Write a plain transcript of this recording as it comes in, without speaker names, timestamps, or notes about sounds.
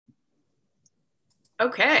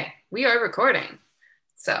Okay, we are recording.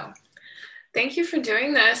 So, thank you for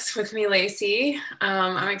doing this with me, Lacey.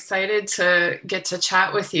 I'm excited to get to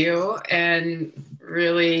chat with you and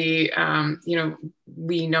really,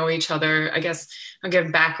 we know each other. I guess I'll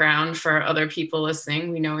give background for other people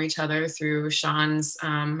listening. We know each other through Sean's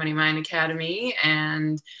Money Mind Academy,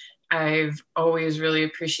 and I've always really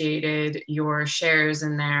appreciated your shares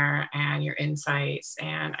in there and your insights.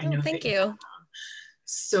 And I Oh, know that thank you.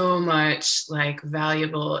 so much like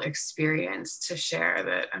valuable experience to share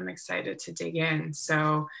that I'm excited to dig in.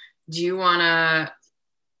 So, do you want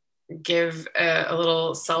to give a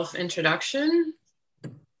little self introduction?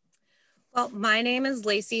 Well, my name is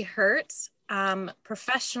Lacey Hertz.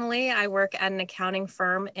 Professionally, I work at an accounting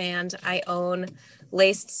firm and I own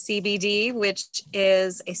Laced CBD, which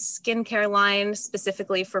is a skincare line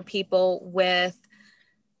specifically for people with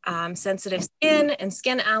sensitive skin and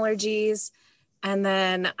skin allergies. And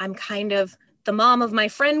then I'm kind of the mom of my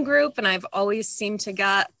friend group, and I've always seemed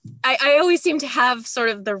to I always seem to have sort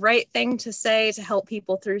of the right thing to say to help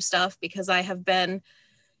people through stuff because I have been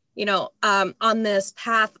on this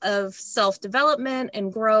path of self-development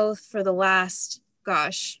and growth for the last,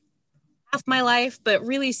 half my life, but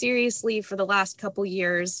really seriously for the last couple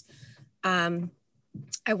years.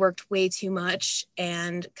 I worked way too much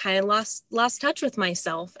and kind of lost touch with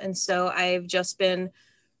myself. And so I've just been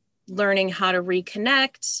learning how to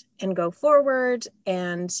reconnect and go forward.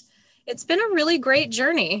 And it's been a really great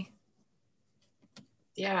journey.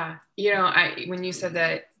 Yeah. I when you said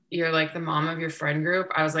that you're like the mom of your friend group,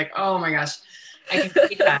 I was like, oh my gosh, I can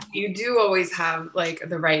see that. You do always have like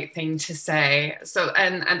the right thing to say. So,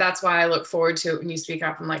 and that's why I look forward to it when you speak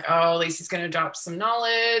up. I'm like, oh, Lacey's going to drop some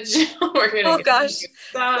knowledge. We're going to Oh get some gosh. new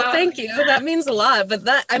Well, stuff. thank you. That means a lot. But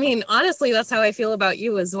honestly, that's how I feel about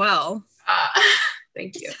you as well. Uh,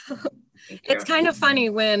 thank you. Thank you. It's kind of funny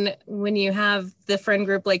when you have the friend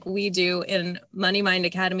group like we do in Money Mind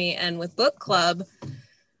Academy and with book club.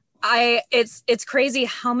 It's crazy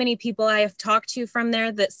how many people I have talked to from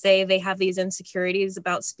there that say they have these insecurities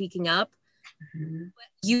about speaking up. Mm-hmm.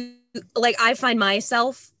 You like I find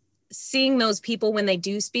myself seeing those people when they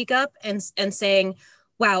do speak up and saying,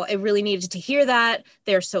 wow, I really needed to hear that.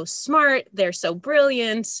 They're so smart, they're so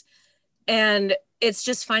brilliant. And it's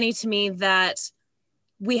just funny to me that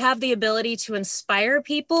we have the ability to inspire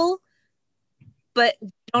people, but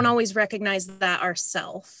don't always recognize that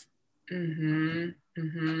ourselves. Mm-hmm.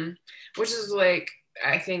 Mm-hmm. Which is like,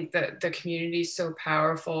 I think that the community is so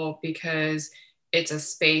powerful because it's a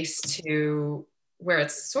space to where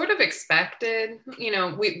it's sort of expected.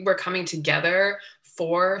 We're coming together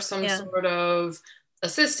for some Yeah. sort of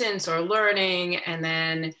assistance or learning, and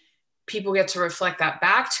then people get to reflect that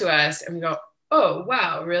back to us, and we go, oh,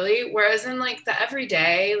 wow, really? Whereas in like the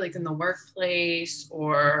everyday, like in the workplace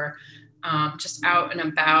or just out and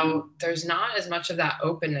about, there's not as much of that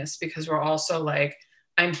openness because we're also like,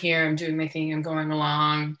 I'm here, I'm doing my thing, I'm going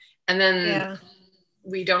along. And then Yeah.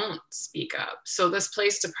 we don't speak up. So this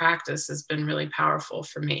place to practice has been really powerful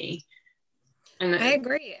for me. I And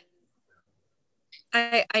agree.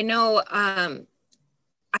 I know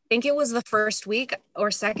I think it was the first week or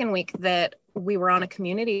second week that we were on a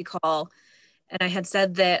community call and I had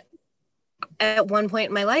said that at one point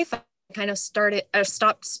in my life I kind of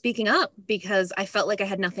stopped speaking up because I felt like I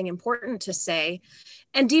had nothing important to say.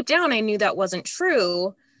 And deep down I knew that wasn't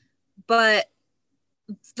true, but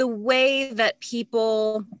the way that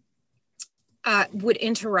people would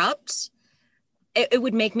interrupt, it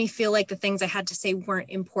would make me feel like the things I had to say weren't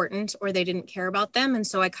important or they didn't care about them. And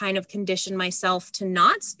so I kind of conditioned myself to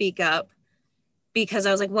not speak up because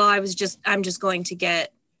I was like, well, I'm just going to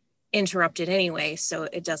get interrupted anyway, so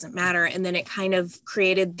it doesn't matter. And then it kind of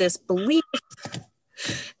created this belief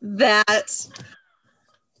that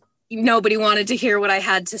nobody wanted to hear what I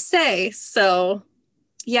had to say. So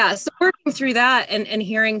yeah, so working through that and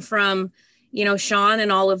hearing from, Sean and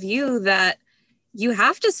all of you that you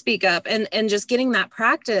have to speak up and just getting that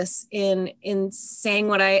practice in saying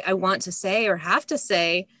what I want to say or have to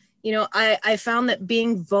say. I found that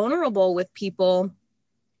being vulnerable with people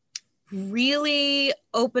really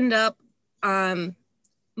opened up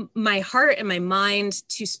my heart and my mind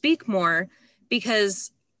to speak more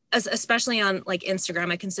because especially on like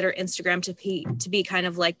Instagram, I consider Instagram to be kind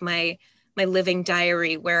of like my living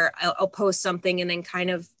diary where I'll post something and then kind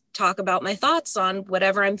of talk about my thoughts on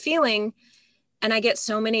whatever I'm feeling. And I get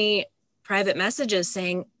so many private messages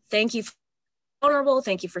saying, thank you for being vulnerable.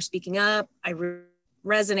 Thank you for speaking up. I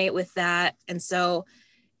resonate with that. And so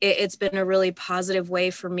it's been a really positive way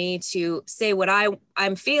for me to say what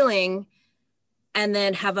I'm feeling and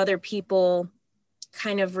then have other people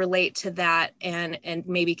kind of relate to that and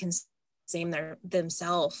maybe consider same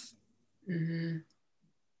themselves. Mm-hmm.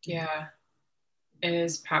 Yeah, it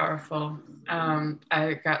is powerful.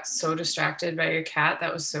 I got so distracted by your cat.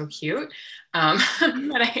 That was so cute. But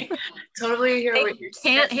I totally hear what you're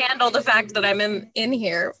saying. Can't handle the fact that I'm in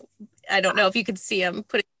here. I don't know if you could see him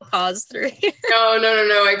putting paws through here.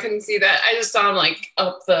 No, I couldn't see that. I just saw him like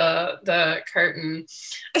up the curtain.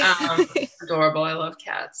 Adorable. I love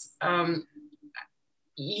cats.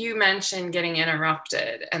 You mentioned getting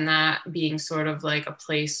interrupted and that being sort of like a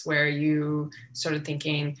place where you started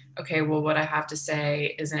thinking, okay, well, what I have to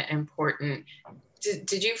say isn't important.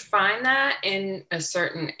 Did you find that in a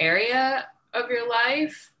certain area of your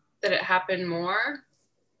life that it happened more?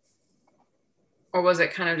 Or was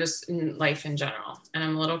it kind of just in life in general? And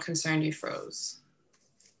I'm a little concerned you froze.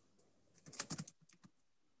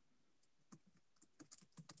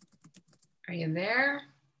 Are you there?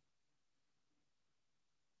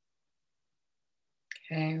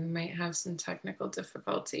 Okay, we might have some technical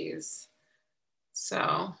difficulties.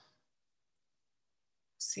 So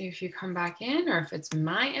see if you come back in or if it's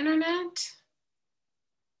my internet.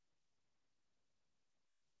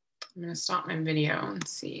 I'm gonna stop my video and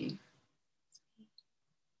see.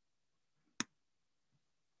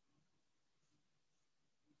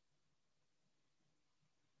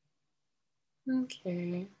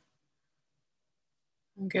 Okay.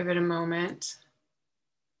 I'll give it a moment.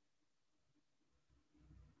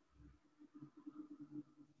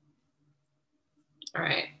 All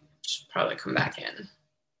right, should probably come back in.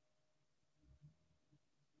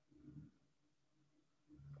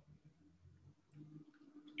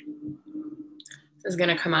 This is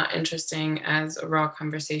gonna come out interesting as a raw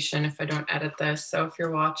conversation if I don't edit this. So if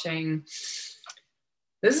you're watching,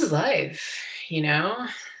 this is life, you know?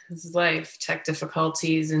 This is life, tech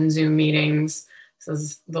difficulties and Zoom meetings. This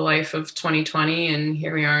is the life of 2020 and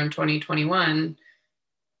here we are in 2021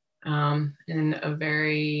 in a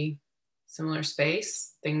very similar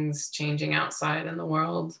space, things changing outside in the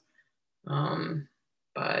world.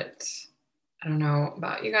 But I don't know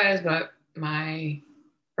about you guys, but my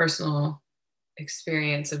personal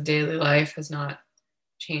experience of daily life has not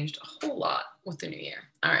changed a whole lot with the new year.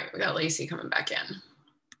 All right, we got Lacey coming back in.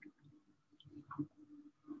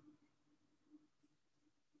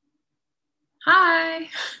 Hi.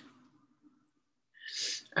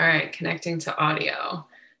 All right, connecting to audio.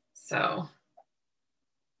 So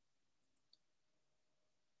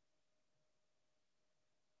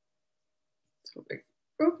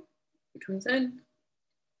it comes in.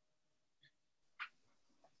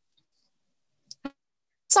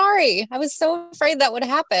 Sorry, I was so afraid that would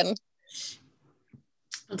happen.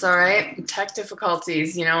 It's all right. Tech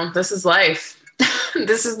difficulties, you know, this is life.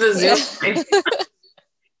 This is the Zoom. Yeah.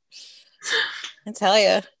 I tell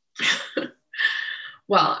you.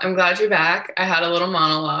 Well, I'm glad you're back. I had a little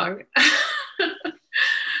monologue.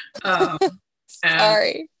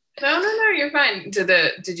 Sorry. No, you're fine.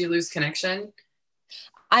 Did you lose connection?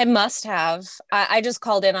 I must have. I just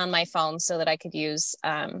called in on my phone so that I could use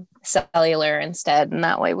cellular instead, and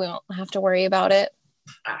that way we don't have to worry about it.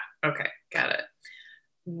 Okay, got it.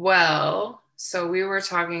 Well, so we were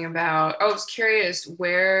talking about, I was curious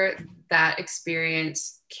where that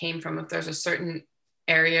experience came from, if there's a certain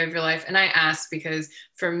area of your life. And I asked because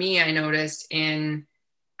for me, I noticed in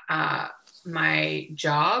my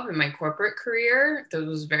job and my corporate career that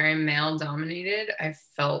was very male dominated, I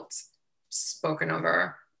felt spoken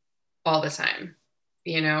over all the time,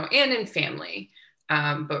 you know, and in family.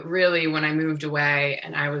 But really when I moved away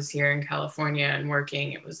and I was here in California and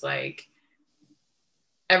working, it was like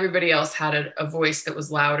everybody else had a voice that was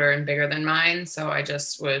louder and bigger than mine. So I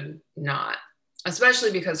just would not,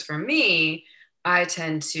 especially because for me, I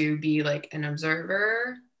tend to be like an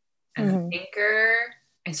observer and a thinker.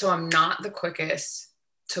 And so I'm not the quickest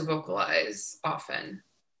to vocalize often.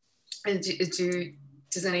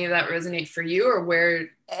 Does any of that resonate for you, or where?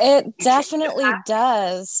 It definitely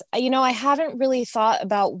does. You know, I haven't really thought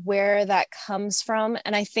about where that comes from.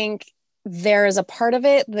 And I think there is a part of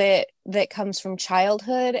it that comes from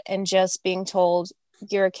childhood and just being told,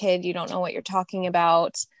 you're a kid, you don't know what you're talking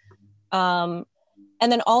about. And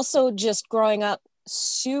then also just growing up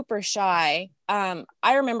super shy. I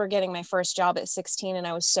remember getting my first job at 16 and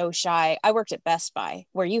I was so shy. I worked at Best Buy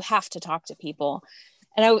where you have to talk to people.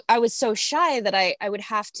 And I was so shy that I would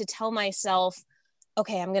have to tell myself,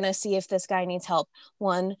 okay, I'm going to see if this guy needs help.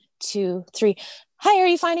 1, 2, 3. Hi, are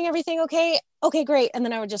you finding everything okay? Okay, great. And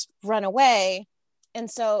then I would just run away. And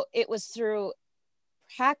so it was through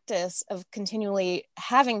practice of continually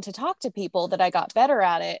having to talk to people that I got better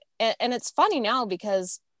at it. And it's funny now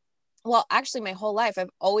because, well, actually my whole life,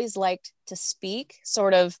 I've always liked to speak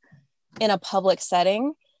sort of in a public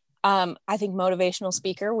setting. I think motivational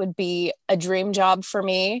speaker would be a dream job for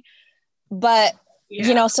me. But,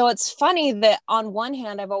 so it's funny that on one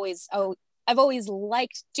hand, I've always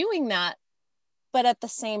liked doing that. But at the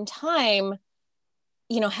same time,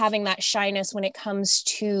 having that shyness when it comes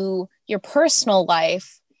to your personal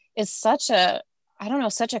life is such a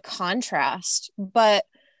contrast. But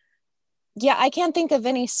yeah, I can't think of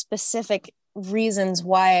any specific reasons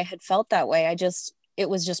why I had felt that way. It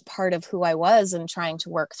was just part of who I was and trying to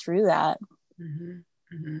work through that. Mm-hmm.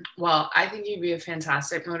 Mm-hmm. Well, I think you'd be a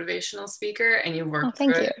fantastic motivational speaker, and you work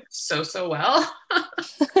through it so well.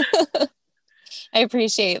 I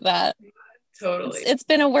appreciate that. Totally. It's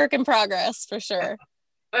been a work in progress for sure.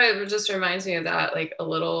 It just reminds me of that, like a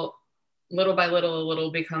little by little, a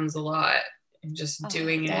little becomes a lot. And just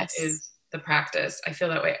doing it is the practice. I feel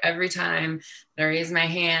that way every time I raise my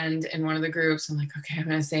hand in one of the groups. I'm like, okay, I'm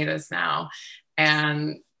going to say this now.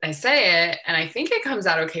 And I say it and I think it comes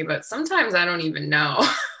out okay, but sometimes I don't even know.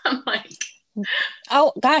 I'm like,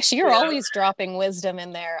 oh gosh, you're always dropping wisdom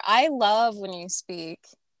in there. I love when you speak.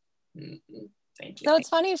 Thank you. So it's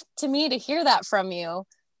funny to me to hear that from you,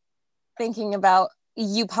 thinking about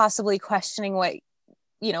you possibly questioning what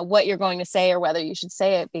you're going to say or whether you should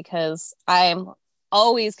say it, because I'm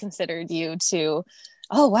always considered you to,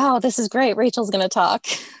 oh wow, this is great, Rachel's going to talk.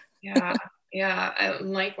 Yeah.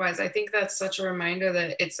 Likewise, I think that's such a reminder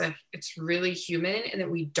that it's really human, and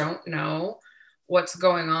that we don't know what's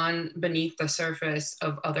going on beneath the surface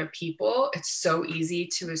of other people. It's so easy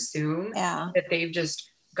to assume that they've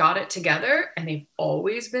just got it together and they've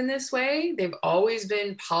always been this way. They've always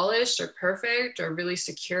been polished or perfect or really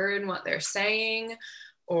secure in what they're saying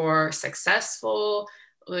or successful.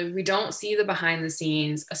 We don't see the behind the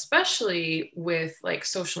scenes, especially with like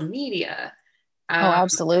social media.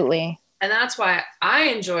 Absolutely. And that's why I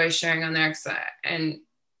enjoy sharing on there, and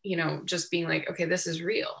just being like, okay, this is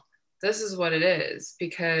real. This is what it is,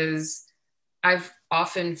 because I've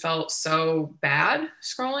often felt so bad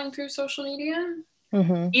scrolling through social media.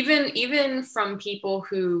 Mm-hmm. Even from people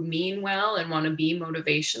who mean well and want to be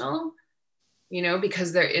motivational,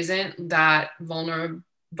 because there isn't that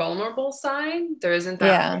vulnerable side. There isn't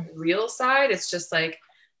that real side. It's just like,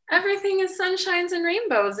 everything is sunshines and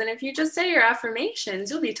rainbows, and if you just say your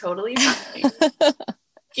affirmations, you'll be totally fine.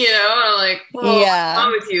 I'm like, well, what's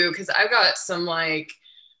wrong with you? Because I got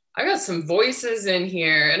some voices in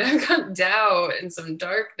here, and I've got doubt and some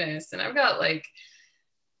darkness, and I've got like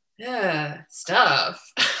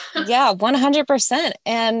stuff. Yeah, 100%.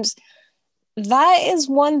 And that is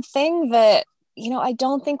one thing that I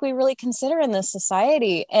don't think we really consider in this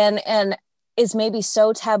society, and is maybe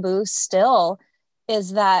so taboo still,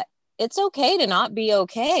 is that it's okay to not be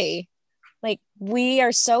okay. Like, we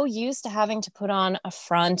are so used to having to put on a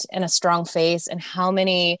front and a strong face. And how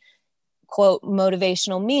many quote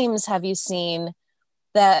motivational memes have you seen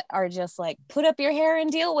that are just like, put up your hair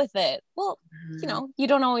and deal with it? Well, you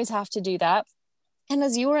don't always have to do that. And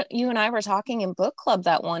as you and I were talking in book club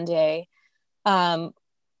that one day,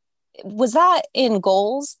 was that in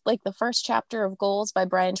Goals, like the first chapter of Goals by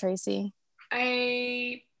Brian Tracy?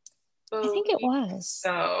 I think it was.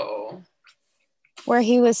 So, where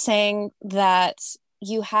he was saying that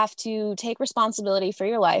you have to take responsibility for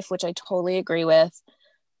your life, which I totally agree with.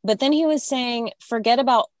 But then he was saying, forget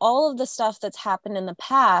about all of the stuff that's happened in the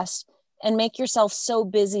past and make yourself so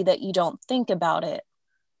busy that you don't think about it.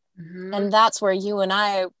 Mm-hmm. And that's where you and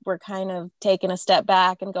I were kind of taking a step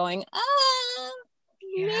back and going,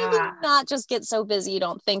 maybe not just get so busy you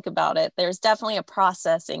don't think about it. There's definitely a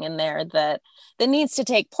processing in there that needs to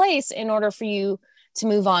take place in order for you to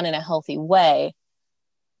move on in a healthy way.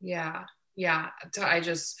 Yeah. I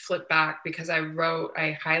just flipped back because I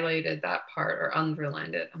highlighted that part or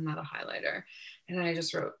underlined it. I'm not a highlighter. And I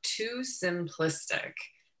just wrote too simplistic.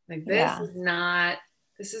 Like,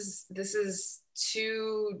 this is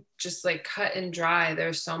too just like cut and dry.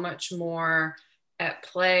 There's so much more at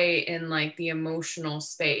play in like the emotional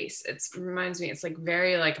space. It reminds me, it's like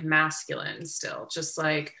very like masculine still, just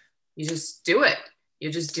like, you just do it.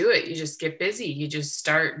 You just do it. You just get busy. You just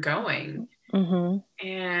start going. Mm-hmm.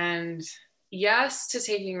 And yes, to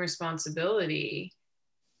taking responsibility,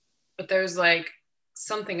 but there's like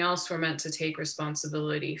something else we're meant to take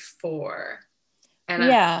responsibility for. And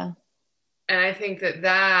I think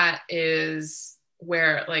that is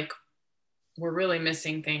where like we're really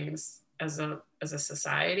missing things as a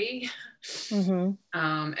society. Mm-hmm.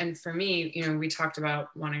 And for me, we talked about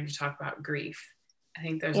wanting to talk about grief. I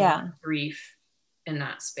think there's a lot of grief in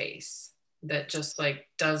that space that just like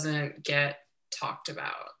doesn't get talked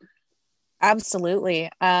about. Absolutely.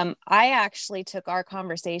 I actually took our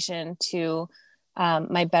conversation to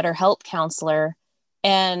my BetterHelp counselor,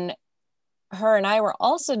 And her and I were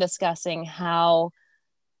also discussing how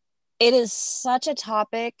it is such a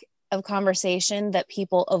topic of conversation that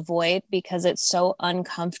people avoid because it's so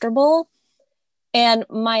uncomfortable. And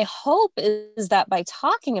my hope is that by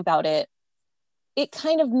talking about it, it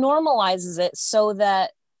kind of normalizes it so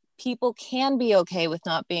that people can be okay with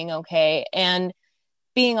not being okay, and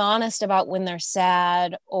being honest about when they're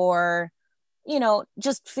sad or,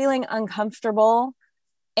 just feeling uncomfortable.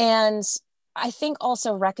 And I think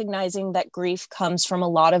also recognizing that grief comes from a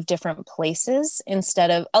lot of different places,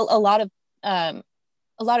 instead of a lot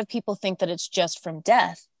of people think that it's just from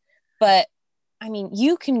death. But I mean,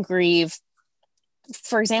 you can grieve,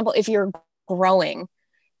 for example, if you're growing,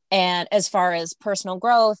 and as far as personal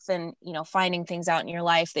growth and, finding things out in your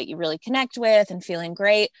life that you really connect with and feeling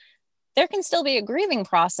great, there can still be a grieving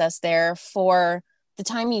process there for the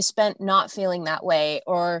time you spent not feeling that way,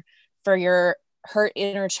 or for your hurt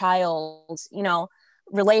inner child,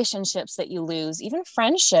 relationships that you lose, even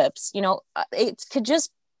friendships. It could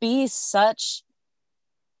just be such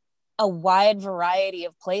a wide variety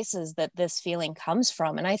of places that this feeling comes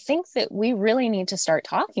from. And I think that we really need to start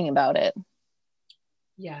talking about it.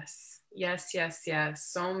 Yes, yes, yes, yes.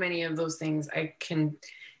 So many of those things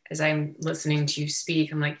as I'm listening to you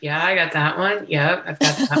speak, I'm like, yeah, I got that one. Yep, I've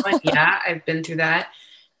got that one. Yeah, I've been through that.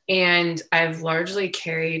 And I've largely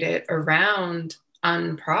carried it around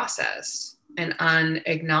unprocessed and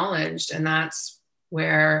unacknowledged. And that's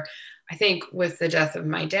where I think with the death of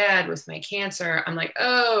my dad, with my cancer, I'm like,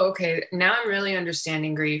 oh, okay, now I'm really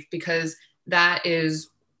understanding grief, because that is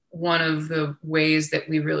one of the ways that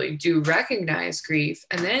we really do recognize grief.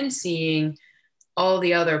 And then seeing all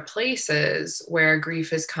the other places where grief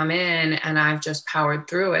has come in, and I've just powered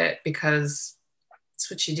through it because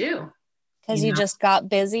it's what you do. Because you just got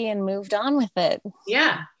busy and moved on with it.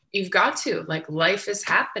 Yeah, you've got to. Like, life is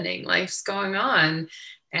happening, life's going on.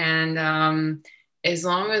 And as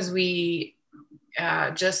long as we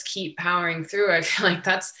just keep powering through, I feel like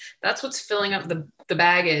that's what's filling up the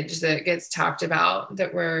baggage that gets talked about,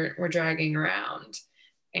 that we're dragging around.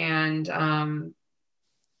 And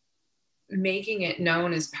making it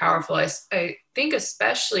known is powerful. I think,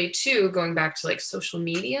 especially too, going back to like social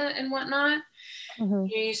media and whatnot. Mm-hmm.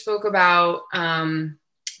 You spoke about in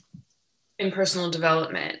personal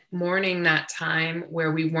development, mourning that time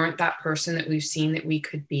where we weren't that person that we've seen that we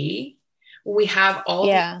could be. We have all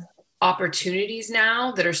the opportunities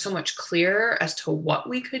now that are so much clearer as to what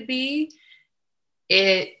we could be.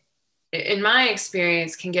 It, in my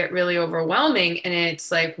experience, can get really overwhelming. And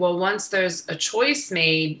it's like, well, once there's a choice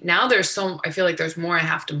made, now I feel like there's more I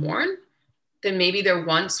have to mourn than maybe there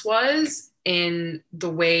once was, in the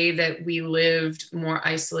way that we lived more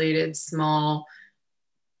isolated, small,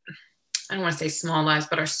 I don't want to say small lives,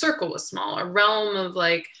 but our circle was small. Our realm of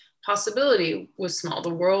like possibility was small. The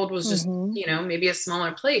world was just, maybe a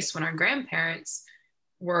smaller place when our grandparents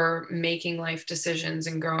were making life decisions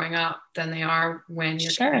and growing up than they are when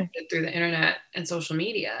you're connected through the internet and social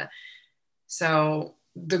media. So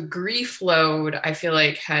the grief load, I feel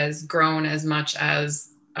like, has grown as much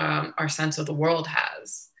as our sense of the world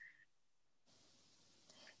has.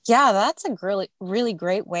 Yeah, that's a really, really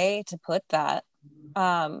great way to put that.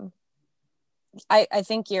 I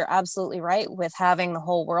think you're absolutely right. With having the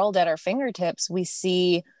whole world at our fingertips, we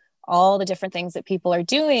see all the different things that people are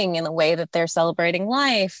doing and the way that they're celebrating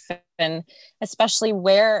life, and especially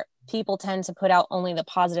where people tend to put out only the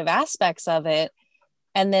positive aspects of it.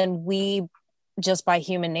 And then we, just by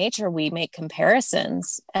human nature, we make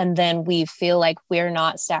comparisons, and then we feel like we're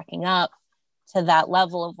not stacking up to that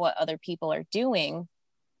level of what other people are doing.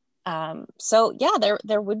 So yeah,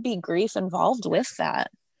 there would be grief involved with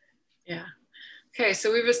that. Yeah. Okay,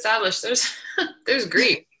 so we've established there's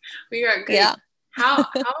grief. We got grief. Yeah. How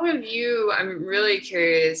have you, I'm really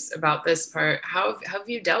curious about this part. How have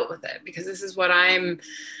you dealt with it? Because this is what I'm,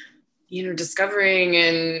 discovering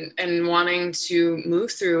and wanting to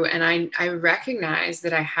move through. And I recognize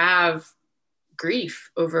that I have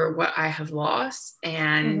grief over what I have lost.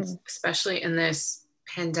 And especially in this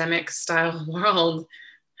pandemic style world,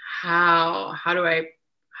 how do I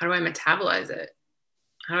metabolize it?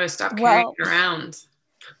 How do I stop carrying it around?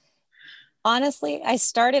 Honestly, I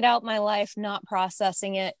started out my life not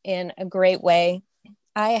processing it in a great way.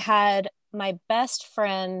 I had my best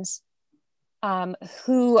friend, he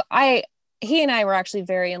and I were actually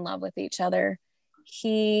very in love with each other.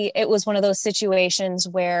 It was one of those situations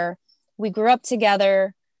where we grew up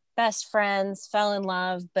together, best friends, fell in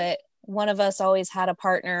love, but one of us always had a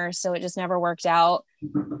partner, so it just never worked out.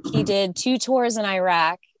 He did 2 tours in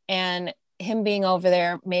Iraq, and him being over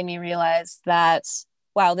there made me realize that,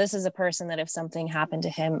 wow, this is a person that if something happened to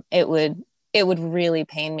him, it would it would really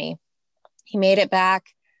pain me. He made it back.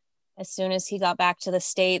 As soon as he got back to the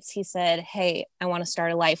States, he said, "Hey, I want to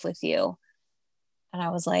start a life with you." And I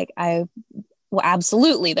was like, well,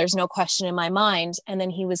 absolutely. There's no question in my mind. And then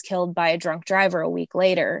he was killed by a drunk driver a week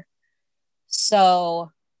later.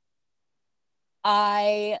 So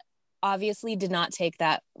I obviously did not take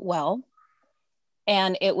that well.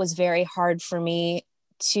 And it was very hard for me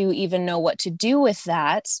to even know what to do with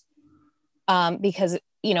that, because,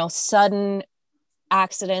 sudden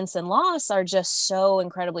accidents and loss are just so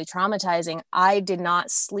incredibly traumatizing. I did not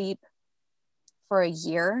sleep for a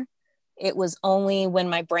year. It was only when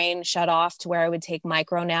my brain shut off to where I would take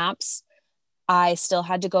micro naps. I still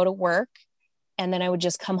had to go to work. And then I would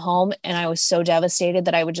just come home and I was so devastated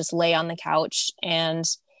that I would just lay on the couch and,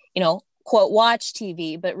 quote, watch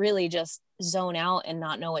TV, but really just zone out and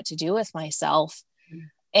not know what to do with myself.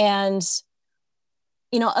 And,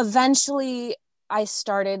 eventually I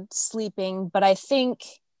started sleeping, but I think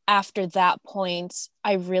after that point,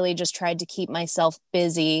 I really just tried to keep myself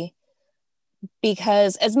busy,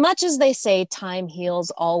 because as much as they say time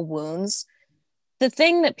heals all wounds, the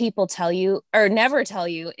thing that people tell you or never tell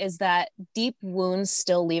you is that deep wounds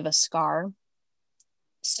still leave a scar.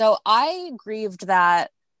 So I grieved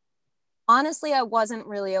that. Honestly, I wasn't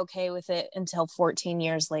really okay with it until 14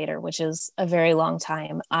 years later, which is a very long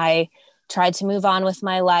time. I tried to move on with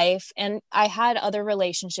my life, and I had other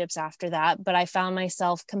relationships after that, but I found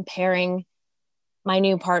myself comparing my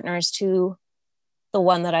new partners to the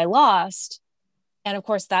one that I lost. And of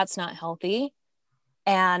course, that's not healthy.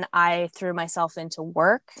 And I threw myself into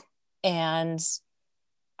work and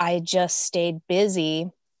I just stayed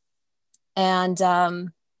busy. And,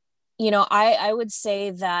 I would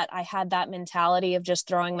say that I had that mentality of just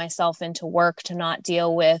throwing myself into work to not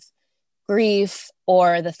deal with grief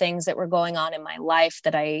or the things that were going on in my life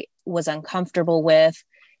that I was uncomfortable with.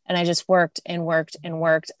 And I just worked and worked and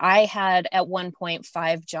worked. I had at one point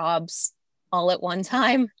 5 jobs all at one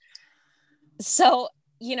time. So,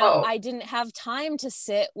 Oh, I didn't have time to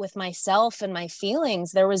sit with myself and my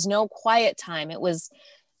feelings. There was no quiet time. It was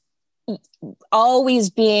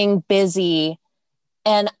always being busy.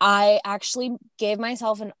 And I actually gave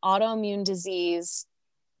myself an autoimmune disease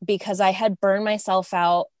because I had burned myself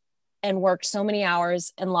out and worked so many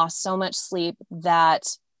hours and lost so much sleep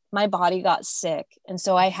that my body got sick. And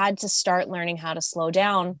so I had to start learning how to slow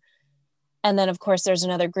down. And then, of course, there's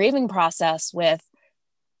another grieving process with,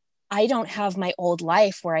 I don't have my old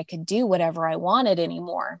life where I could do whatever I wanted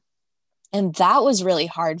anymore. And that was really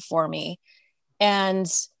hard for me. And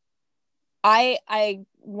I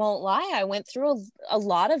won't lie, I went through a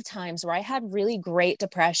lot of times where I had really great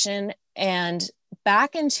depression. And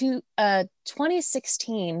back into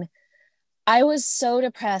 2016, I was so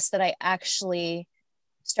depressed that I actually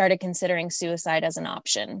started considering suicide as an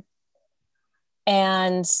option.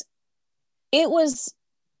 And it was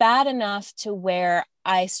bad enough to where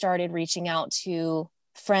I started reaching out to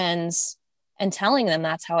friends and telling them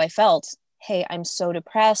that's how I felt. Hey, I'm so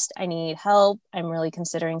depressed. I need help. I'm really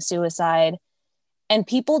considering suicide. And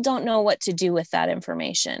people don't know what to do with that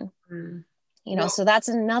information. Well, So that's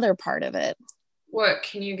another part of it. what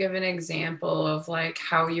can you give an example of, like,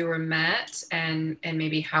 how you were met and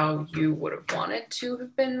maybe how you would have wanted to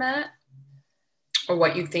have been met, or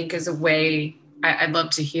what you think is a way? I'd love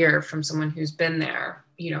to hear from someone who's been there.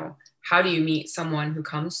 How do you meet someone who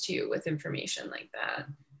comes to you with information like that?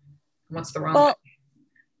 What's the wrong way?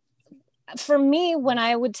 For me, when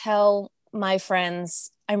I would tell my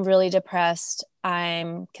friends I'm really depressed,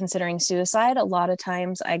 I'm considering suicide, a lot of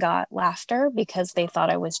times I got laughter because they thought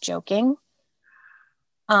I was joking,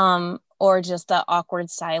 or just the awkward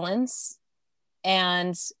silence.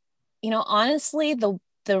 And honestly,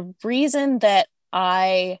 the reason that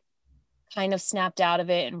I kind of snapped out of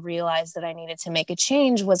it and realized that I needed to make a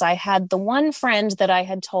change was I had the one friend that I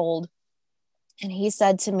had told, and he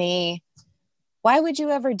said to me, "Why would you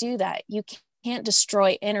ever do that? You can't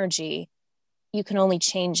destroy energy. You can only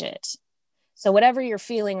change it. So whatever you're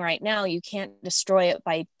feeling right now, you can't destroy it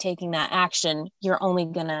by taking that action. You're only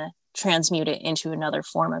going to transmute it into another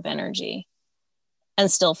form of energy and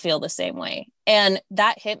still feel the same way." And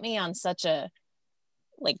that hit me on such a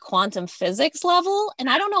quantum physics level. And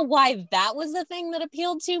I don't know why that was the thing that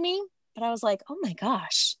appealed to me, but I was like, oh my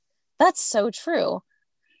gosh, that's so true.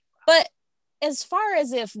 But as far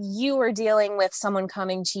as if you were dealing with someone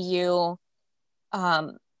coming to you,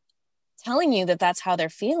 telling you that that's how they're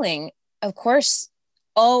feeling, of course,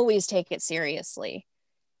 always take it seriously.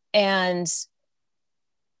 And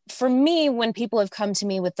for me, when people have come to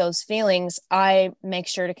me with those feelings, I make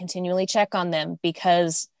sure to continually check on them,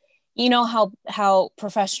 because how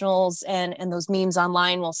professionals and those memes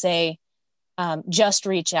online will say, just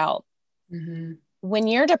reach out. Mm-hmm. When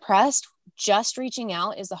you're depressed, just reaching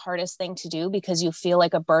out is the hardest thing to do because you feel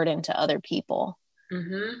like a burden to other people.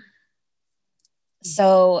 Mm-hmm.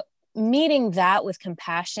 So meeting that with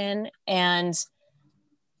compassion and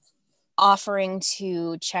offering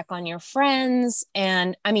to check on your friends,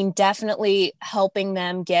 and I mean, definitely helping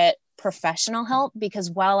them get professional help,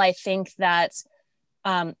 because while I think that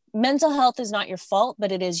mental health is not your fault,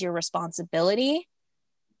 but it is your responsibility,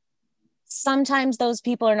 sometimes those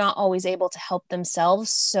people are not always able to help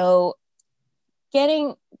themselves. So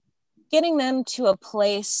getting them to a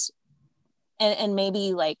place, and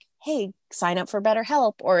maybe like, hey, sign up for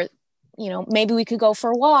BetterHelp, or maybe we could go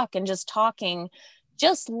for a walk, and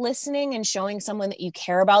just listening and showing someone that you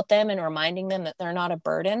care about them and reminding them that they're not a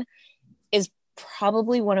burden is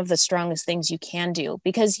probably one of the strongest things you can do,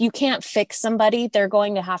 because you can't fix somebody. They're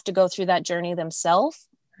going to have to go through that journey themselves.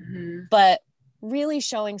 Mm-hmm. But really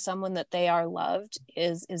showing someone that they are loved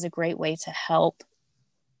is a great way to help.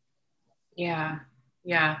 Yeah.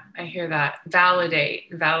 Yeah. I hear that.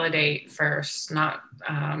 Validate first. Not,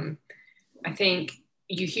 I think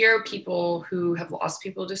you hear people who have lost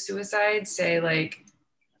people to suicide say, like,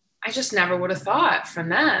 I just never would have thought from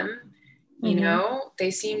them,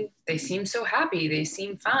 they seem so happy. They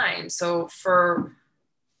seem fine. So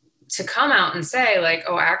to come out and say, like,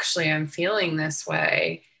 oh, actually, I'm feeling this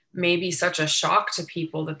way, may be such a shock to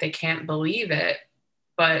people that they can't believe it.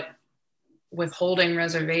 But withholding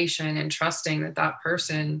reservation and trusting that that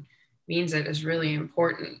person means it is really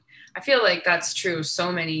important. I feel like that's true.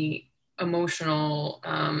 So many emotional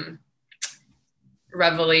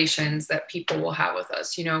revelations that people will have with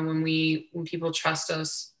us, when people trust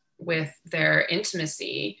us with their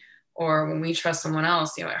intimacy, or when we trust someone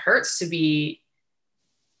else, it hurts to be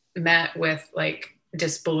met with like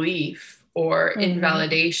disbelief or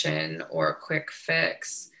invalidation or a quick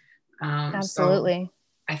fix. Absolutely. So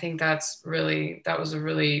I think that was a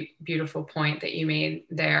really beautiful point that you made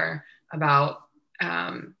there about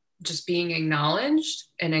just being acknowledged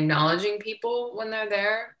and acknowledging people when they're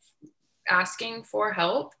there asking for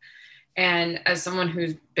help. And as someone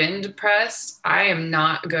who's been depressed, I am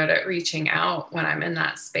not good at reaching out when I'm in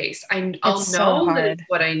that space. I'll know that it's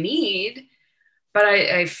what I need, but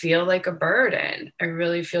I feel like a burden. I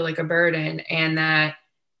really feel like a burden. And that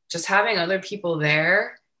just having other people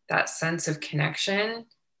there, that sense of connection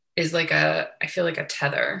is like I feel like a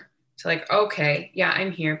tether to like, okay, yeah,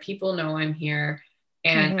 I'm here. People know I'm here.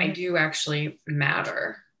 And I do actually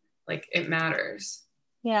matter. Like, it matters.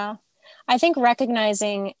 Yeah. I think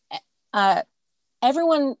recognizing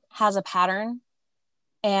everyone has a pattern,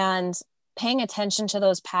 and paying attention to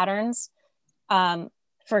those patterns. For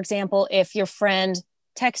example, if your friend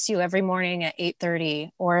texts you every morning at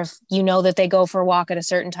 8:30, or if you know that they go for a walk at a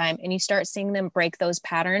certain time and you start seeing them break those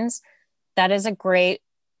patterns, that is a great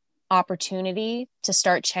opportunity to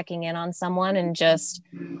start checking in on someone. And just,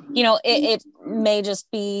 it may just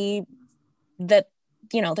be that,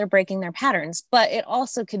 they're breaking their patterns, but it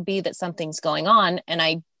also could be that something's going on. And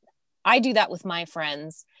I do that with my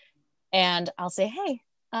friends, and I'll say, hey,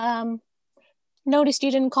 noticed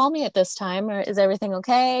you didn't call me at this time, or is everything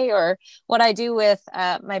okay? Or what I do with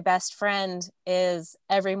my best friend is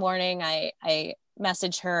every morning I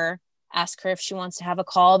message her, ask her if she wants to have a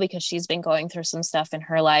call, because she's been going through some stuff in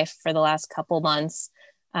her life for the last couple months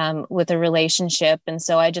with a relationship. And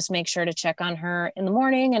so I just make sure to check on her in the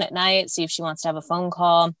morning and at night, see if she wants to have a phone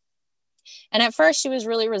call. And at first she was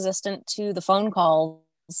really resistant to the phone calls.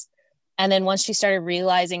 And then once she started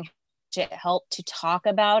realizing it helped to talk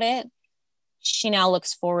about it, she now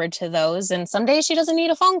looks forward to those. And some days she doesn't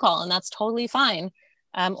need a phone call, and that's totally fine.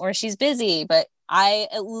 Or she's busy, but I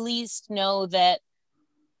at least know that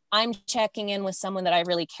I'm checking in with someone that I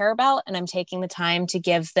really care about, and I'm taking the time to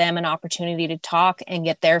give them an opportunity to talk and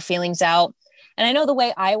get their feelings out. And I know the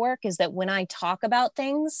way I work is that when I talk about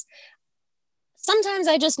things, sometimes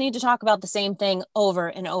I just need to talk about the same thing over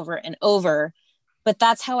and over and over. But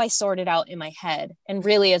that's how I sort it out in my head. And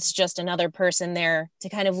really, it's just another person there to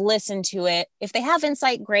kind of listen to it. If they have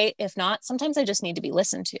insight, great. If not, sometimes I just need to be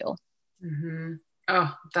listened to. Mm-hmm.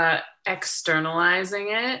 Oh, that externalizing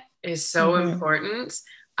it is so important.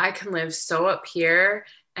 I can live so up here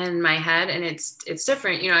in my head, and it's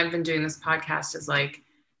different. I've been doing this podcast as like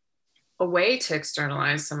a way to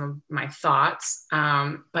externalize some of my thoughts.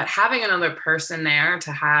 But having another person there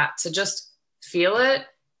to just feel it,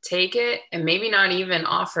 take it, and maybe not even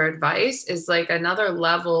offer advice is like another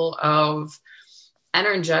level of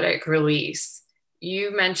energetic release.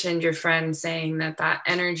 You mentioned your friend saying that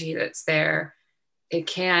energy that's there, it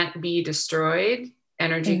can't be destroyed.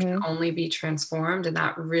 Energy can only be transformed, and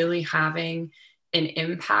that really having an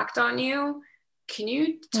impact on you. Can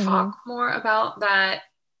you Mm-hmm. talk more about that?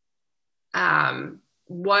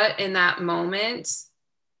 What in that moment,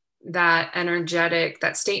 that energetic,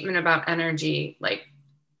 that statement about energy, like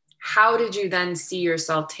how did you then see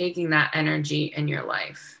yourself taking that energy in your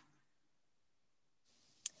life?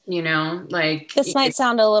 You know, like This might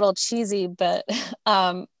sound a little cheesy, but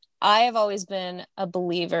I have always been a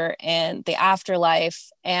believer in the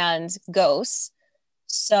afterlife and ghosts.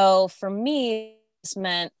 So for me, this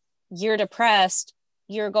meant you're depressed,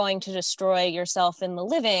 you're going to destroy yourself in the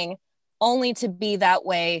living, only to be that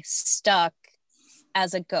way stuck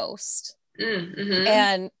as a ghost. mm-hmm.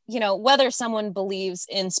 And, you know, whether someone believes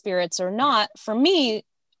in spirits or not, for me,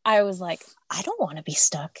 I was like, I don't want to be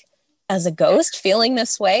stuck as a ghost feeling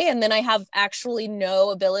this way. And then I have actually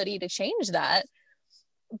no ability to change that.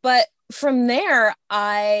 But from there,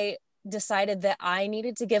 I decided that I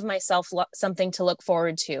needed to give myself something to look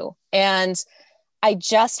forward to. And I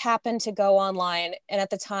just happened to go online. And at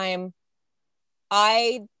the time,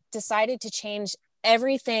 I decided to change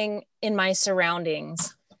everything in my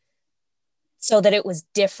surroundings so that it was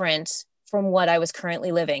different from what I was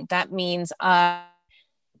currently living. That means I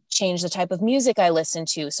changed the type of music I listened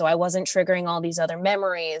to so I wasn't triggering all these other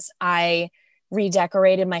memories. I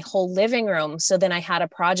redecorated my whole living room. So then I had a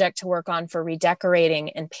project to work on for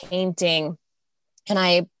redecorating and painting. And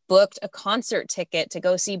I booked a concert ticket to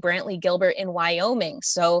go see Brantley Gilbert in Wyoming.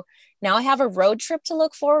 So now I have a road trip to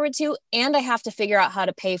look forward to, and I have to figure out how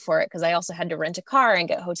to pay for it because I also had to rent a car and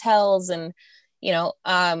get hotels and, you know,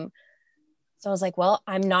 so I was like, well,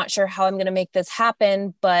 I'm not sure how I'm going to make this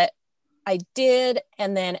happen, but I did.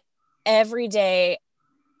 And then every day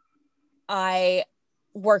I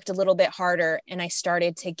worked a little bit harder and I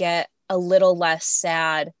started to get a little less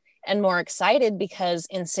sad and more excited because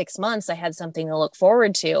in 6 months I had something to look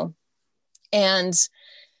forward to. And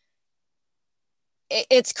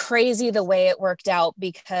it's crazy the way it worked out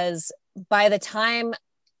because by the time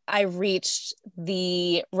I reached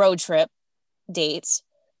the road trip date,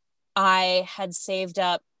 I had saved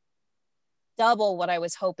up double what I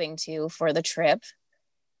was hoping to for the trip.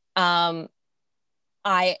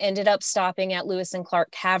 I ended up stopping at Lewis and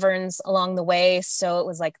Clark Caverns along the way. So it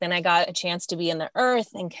was like, then I got a chance to be in the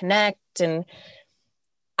earth and connect. And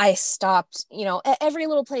I stopped, you know, at every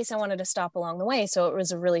little place I wanted to stop along the way. So it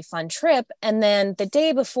was a really fun trip. And then the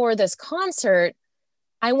day before this concert,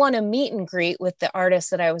 I won a meet and greet with the artist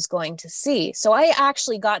that I was going to see. So I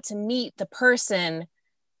actually got to meet the person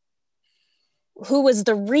who was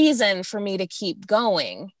the reason for me to keep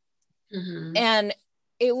going. Mm-hmm. And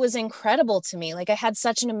it was incredible to me. Like I had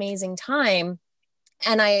such an amazing time.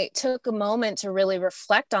 And I took a moment to really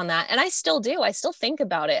reflect on that. And I still do. I still think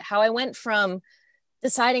about it, how I went from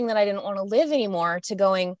deciding that I didn't want to live anymore to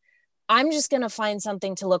going, I'm just going to find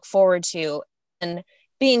something to look forward to, and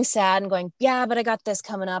being sad and going, yeah, but I got this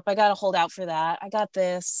coming up. I got to hold out for that. I got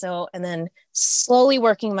this. So, and then slowly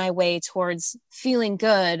working my way towards feeling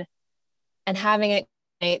good and having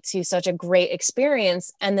it to such a great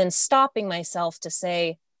experience. And then stopping myself to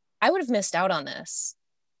say, I would have missed out on this.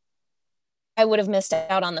 I would have missed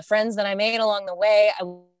out on the friends that I made along the way. I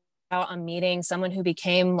would have out on meeting someone who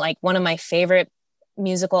became like one of my favorite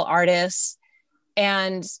musical artists.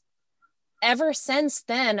 And ever since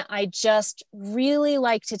then, I just really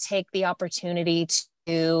like to take the opportunity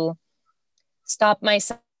to stop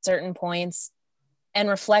myself at certain points and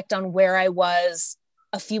reflect on where I was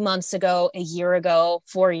a few months ago, a year ago,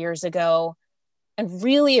 4 years ago, and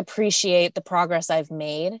really appreciate the progress I've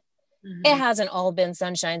made. Mm-hmm. It hasn't all been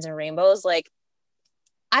sunshines and rainbows. Like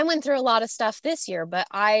I went through a lot of stuff this year, but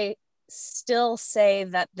I still say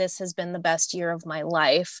that this has been the best year of my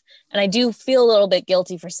life. And I do feel a little bit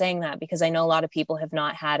guilty for saying that because I know a lot of people have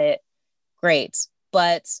not had it great,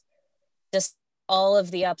 but just all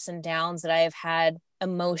of the ups and downs that I have had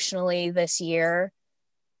emotionally this year,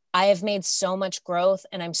 I have made so much growth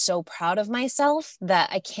and I'm so proud of myself that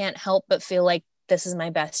I can't help but feel like this is my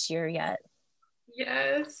best year yet.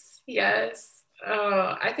 Yes, yes.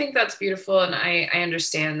 Oh, I think that's beautiful, and I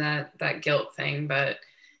understand that guilt thing, but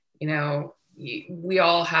you know, we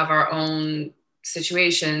all have our own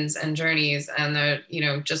situations and journeys, and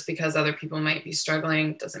just because other people might be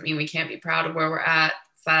struggling doesn't mean we can't be proud of where we're at.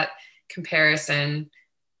 It's that comparison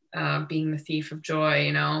being the thief of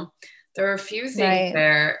joy. There are a few things Right.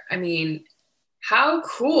 there. I mean, how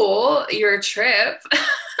cool your trip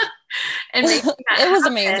and making that It was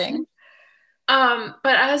happen. amazing.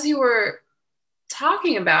 But as you were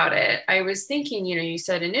talking about it, I was thinking, you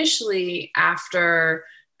said initially after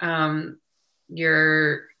I'm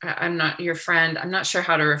not your friend, I'm not sure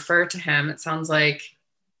how to refer to him. It sounds like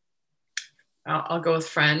I'll go with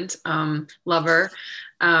friend, lover,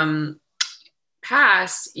 um,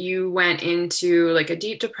 passed, you went into like a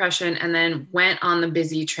deep depression and then went on the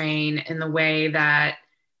busy train in the way that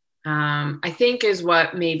I think is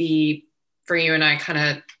what maybe for you and I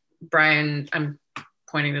kind of, Brian, I'm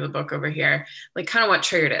pointing to the book over here, like kind of what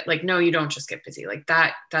triggered it. Like, no, you don't just get busy. Like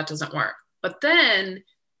that doesn't work. But then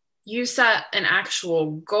you set an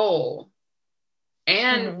actual goal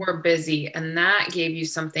and Mm-hmm. were busy, and that gave you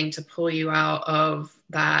something to pull you out of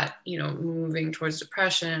that, moving towards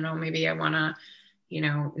depression. Oh, maybe I want to,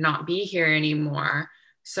 not be here anymore.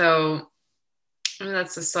 So I mean,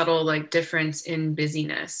 that's a subtle like difference in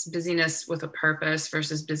busyness with a purpose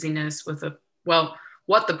versus busyness with a, well,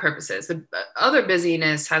 what the purpose is. The other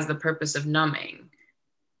busyness has the purpose of numbing,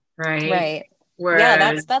 right? Right. Yeah,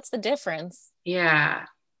 Whereas, that's the difference. yeah,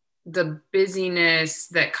 the busyness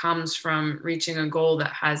that comes from reaching a goal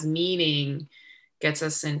that has meaning gets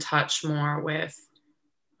us in touch more with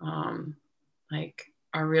um, like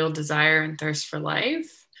our real desire and thirst for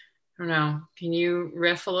life. I don't know. Can you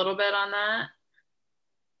riff a little bit on that?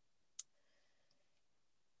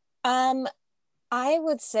 Um, I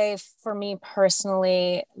would say for me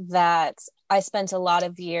personally that I spent a lot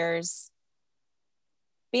of years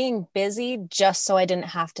being busy just so I didn't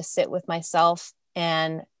have to sit with myself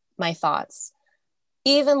and my thoughts.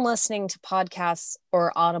 Even listening to podcasts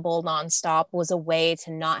or Audible nonstop was a way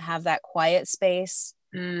to not have that quiet space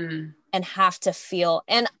Mm, and have to feel.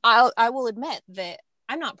 And I will admit that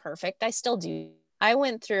I'm not perfect. I still do. I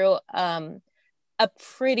went through a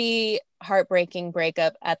pretty heartbreaking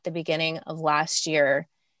breakup at the beginning of last year.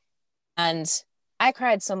 And I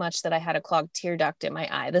cried so much that I had a clogged tear duct in my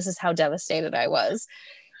eye. This is how devastated I was.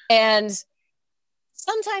 And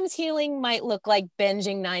sometimes healing might look like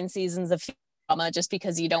binging 9 seasons of drama just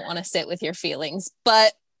because you don't want to sit with your feelings.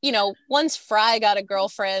 But, once Fry got a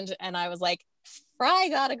girlfriend and I was like, Fry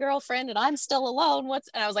got a girlfriend and I'm still alone.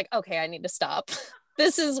 And I was like, okay, I need to stop.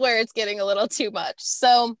 This is where it's getting a little too much.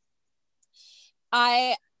 So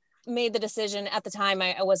I made the decision at the time.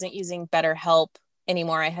 I wasn't using BetterHelp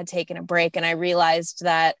anymore. I had taken a break and I realized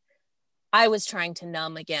that I was trying to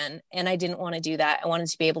numb again and I didn't want to do that. I wanted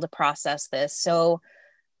to be able to process this. So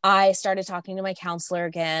I started talking to my counselor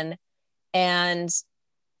again, and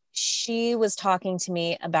she was talking to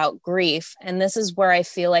me about grief. And this is where I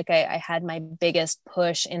feel like I had my biggest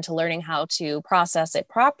push into learning how to process it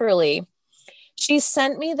properly. She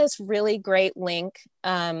sent me this really great link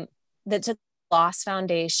that took Lost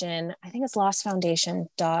Foundation. I think it's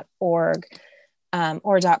lostfoundation.org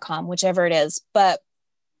or .com, whichever it is. But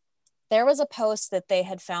there was a post that they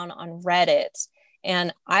had found on Reddit,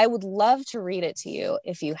 and I would love to read it to you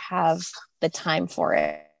if you have the time for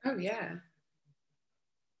it. oh, yeah.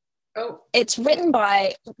 Oh, It's written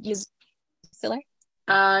by Filler.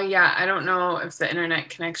 yeah. I don't know if the internet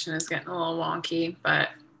connection is getting a little wonky, but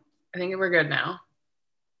I think we're good now.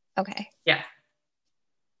 Okay. Yeah,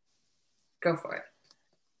 go for it.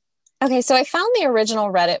 Okay, so I found the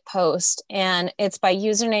original Reddit post, and it's by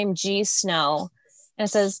username G Snow. And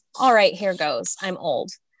it says, all right, here goes. I'm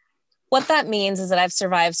old. What that means is that I've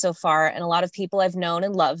survived so far, and a lot of people I've known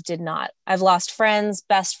and loved did not. I've lost friends,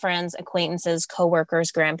 best friends, acquaintances,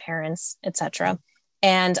 coworkers, grandparents, etc.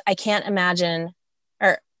 And I can't imagine,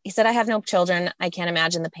 or he said, I have no children. I can't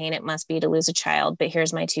imagine the pain it must be to lose a child, but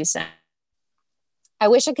here's my 2 cents. I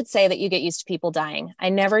wish I could say that you get used to people dying. I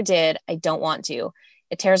never did. I don't want to.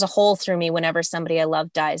 It tears a hole through me whenever somebody I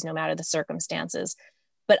love dies, no matter the circumstances.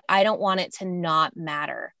 But I don't want it to not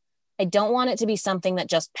matter. I don't want it to be something that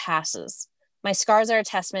just passes. My scars are a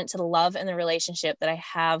testament to the love and the relationship that I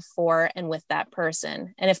have for and with that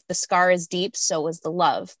person. And if the scar is deep, so is the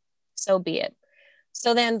love. So be it.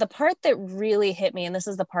 So then the part that really hit me, and this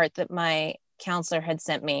is the part that my counselor had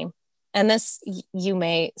sent me, and this you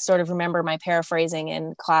may sort of remember my paraphrasing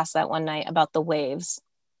in class that one night about the waves.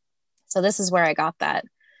 So this is where I got that.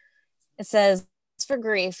 It says, for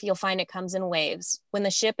grief, you'll find it comes in waves. When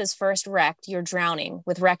the ship is first wrecked, you're drowning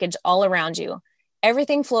with wreckage all around you.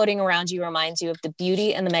 Everything floating around you reminds you of the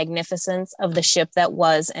beauty and the magnificence of the ship that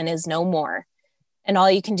was and is no more. And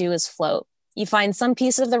all you can do is float. You find some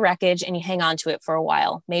piece of the wreckage and you hang on to it for a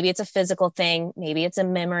while. Maybe it's a physical thing. Maybe it's a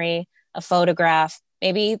memory, a photograph.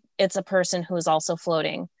 Maybe it's a person who is also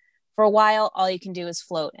floating. For a while, all you can do is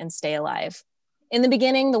float and stay alive. In the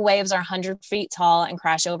beginning, the waves are 100 feet tall and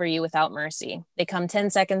crash over you without mercy. They come 10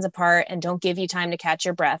 seconds apart and don't give you time to catch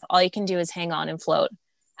your breath. All you can do is hang on and float.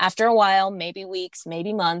 After a while, maybe weeks,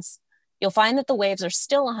 maybe months, you'll find that the waves are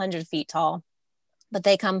still 100 feet tall, but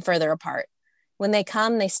they come further apart. When they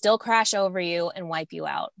come, they still crash over you and wipe you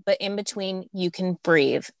out. But in between, you can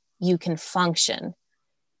breathe, you can function.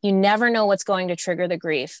 You never know what's going to trigger the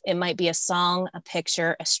grief. It might be a song, a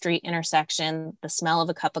picture, a street intersection, the smell of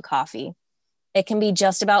a cup of coffee. It can be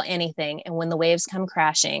just about anything. And when the waves come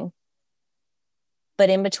crashing, but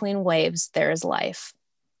in between waves, there is life.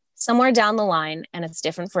 Somewhere down the line, and it's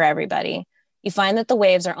different for everybody, you find that the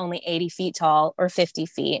waves are only 80 feet tall or 50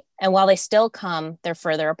 feet. And while they still come, they're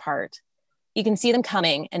further apart. You can see them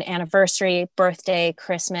coming, an anniversary, birthday,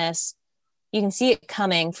 Christmas. You can see it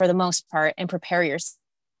coming for the most part and prepare yourself.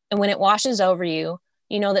 And when it washes over you,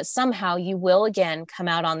 you know that somehow you will again come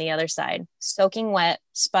out on the other side, soaking wet,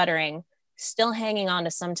 sputtering, still hanging on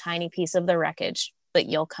to some tiny piece of the wreckage, but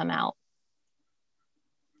you'll come out.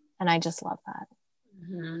 And I just love that.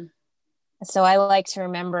 Mm-hmm. So I like to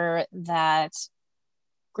remember that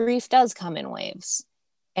grief does come in waves.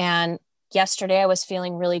 And yesterday I was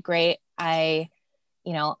feeling really great. I'm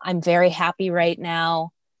very happy right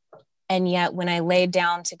now. And yet when I laid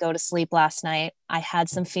down to go to sleep last night, I had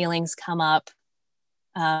some feelings come up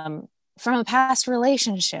from a past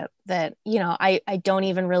relationship that, I don't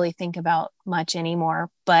even really think about much anymore,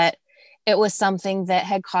 but it was something that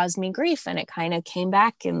had caused me grief, and it kind of came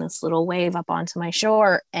back in this little wave up onto my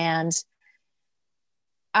shore. And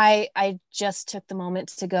I just took the moment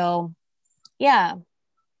to go, yeah,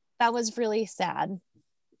 that was really sad,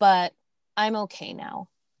 but I'm okay now.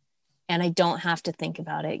 And I don't have to think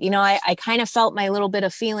about it. I kind of felt my little bit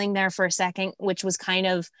of feeling there for a second, which was kind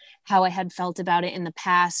of how I had felt about it in the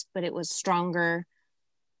past, but it was stronger.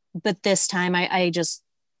 But this time I just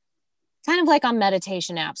kind of like on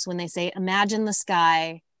meditation apps when they say, imagine the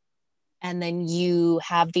sky, and then you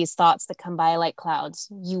have these thoughts that come by like clouds.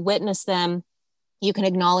 You witness them, you can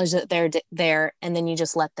acknowledge that they're there, and then you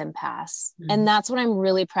just let them pass. Mm-hmm. And that's what I'm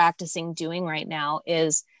really practicing doing right now,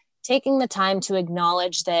 is taking the time to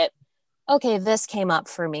acknowledge that, okay, this came up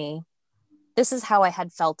for me. This is how I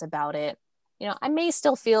had felt about it. I may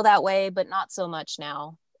still feel that way, but not so much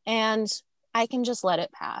now. And I can just let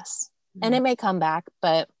it pass. Mm-hmm. And it may come back,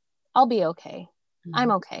 but I'll be okay. Mm-hmm.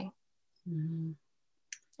 I'm okay. Mm-hmm.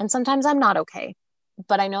 And sometimes I'm not okay,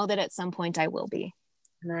 but I know that at some point I will be.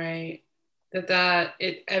 Right.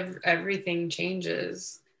 Everything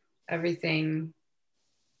changes, everything,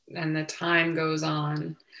 and the time goes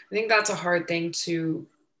on. I think that's a hard thing to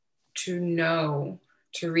know,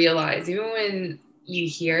 to realize, even when you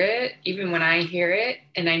hear it, even when I hear it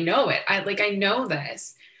and I know it, I know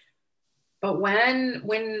this, but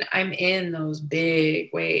when I'm in those big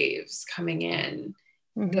waves coming in,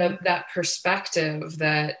 mm-hmm. that perspective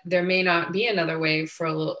that there may not be another wave for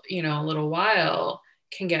a little while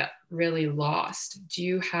can get really lost. Do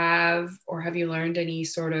you have, or have you learned any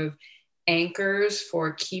sort of anchors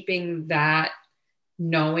for keeping that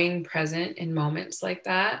knowing present in moments like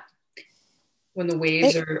that when the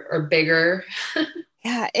waves are bigger?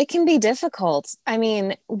 Yeah, it can be difficult. I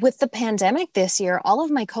mean, with the pandemic this year, all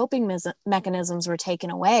of my coping mechanisms were taken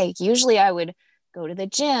away. Usually I would go to the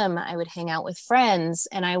gym, I would hang out with friends,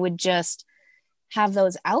 and I would just have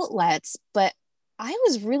those outlets. But I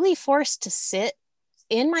was really forced to sit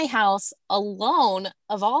in my house alone,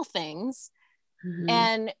 of all things, mm-hmm.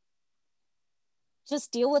 and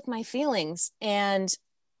just deal with my feelings. And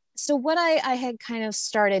so what I had kind of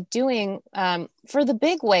started doing for the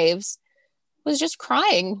big waves was just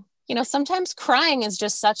crying. Sometimes crying is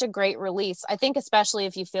just such a great release. I think especially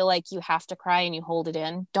if you feel like you have to cry and you hold it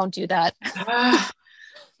in, don't do that.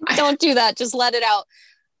 Don't do that. Just let it out.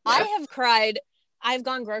 Yeah. I have cried. I've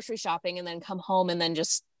gone grocery shopping and then come home and then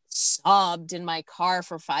just sobbed in my car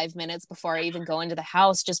for 5 minutes before I even go into the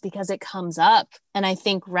house, just because it comes up. And I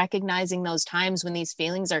think recognizing those times when these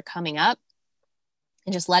feelings are coming up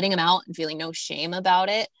and just letting them out and feeling no shame about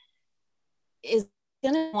it is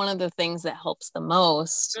one of the things that helps the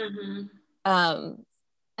most. Mm-hmm.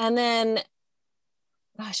 And then,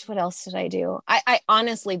 gosh, what else did I do? I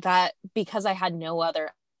honestly, that, because I had no other,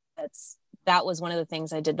 that was one of the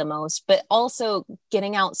things I did the most, but also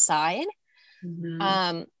getting outside.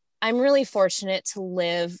 Mm-hmm. I'm really fortunate to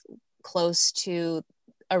live close to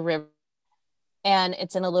a river, and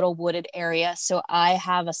it's in a little wooded area. So I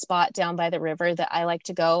have a spot down by the river that I like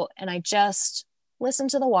to go, and I just listen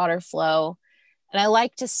to the water flow. And I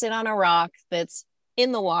like to sit on a rock that's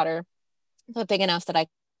in the water, but big enough that I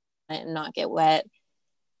can not get wet.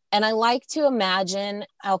 And I like to imagine,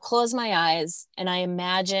 I'll close my eyes and I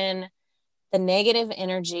imagine the negative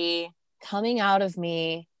energy coming out of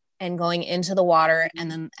me and going into the water.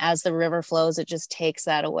 And then as the river flows, it just takes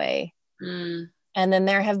that away. Mm. And then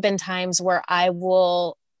there have been times where I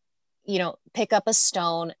will, pick up a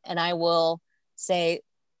stone and I will say,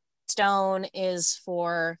 stone is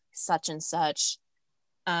for such and such.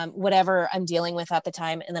 whatever I'm dealing with at the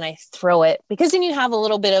time, and then I throw it, because then you have a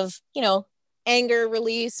little bit of, anger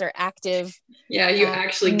release or active Yeah, you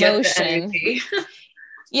actually get the emotion. energy.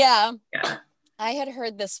 Yeah. Yeah. I had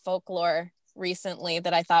heard this folklore recently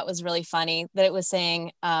that I thought was really funny, that it was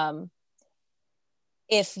saying,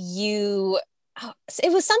 if you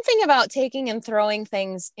it was something about taking and throwing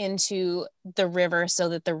things into the river so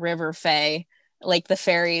that the river fae, like the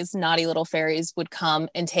fairies, naughty little fairies, would come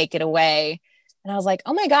and take it away. And I was like,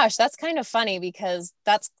 oh my gosh, that's kind of funny, because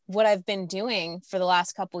that's what I've been doing for the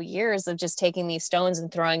last couple years, of just taking these stones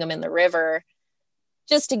and throwing them in the river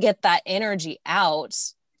just to get that energy out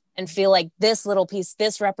and feel like this little piece,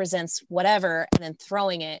 this represents whatever, and then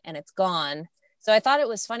throwing it and it's gone. So I thought it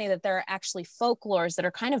was funny that there are actually folklores that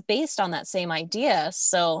are kind of based on that same idea.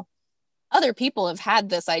 So other people have had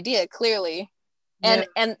this idea, clearly. Yeah.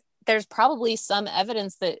 And there's probably some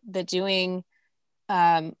evidence that doing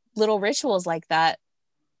little rituals like that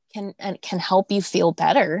can help you feel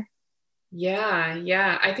better. Yeah,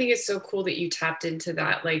 yeah. I think it's so cool that you tapped into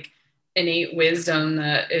that like innate wisdom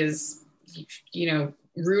that is,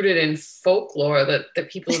 rooted in folklore that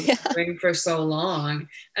people have been doing for so long.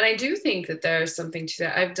 And I do think that there's something to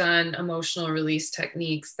that. I've done emotional release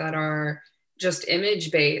techniques that are just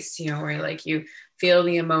image based, where like you feel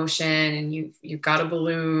the emotion and you've got a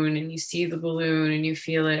balloon and you see the balloon and you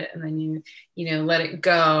feel it, and then let it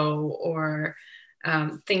go, or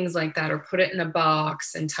things like that, or put it in a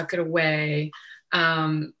box and tuck it away.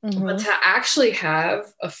 But to actually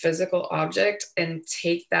have a physical object and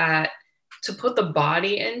take that, to put the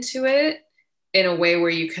body into it in a way where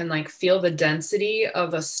you can like feel the density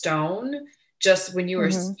of a stone, just when you were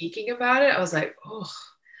speaking about it, I was like, oh,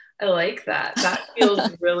 I like that. That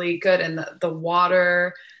feels really good. And the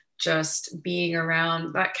water, just being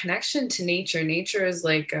around that connection to nature. Nature is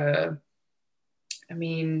like where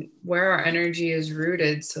our energy is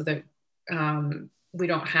rooted, so that we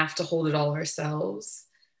don't have to hold it all ourselves.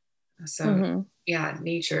 So yeah,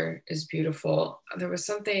 nature is beautiful. There was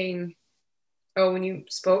something, when you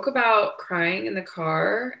spoke about crying in the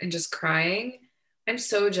car and just crying, I'm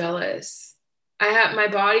so jealous. My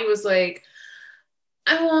body was like,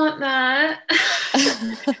 I want that.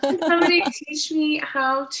 Somebody teach me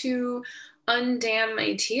how to undam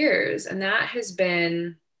my tears. And that has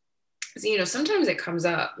been, sometimes it comes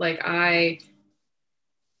up. Like I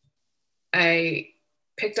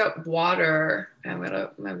picked up water. I've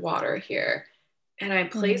got my water here, and I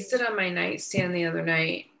placed it on my nightstand the other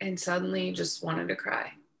night, and suddenly just wanted to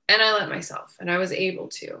cry. And I let myself, and I was able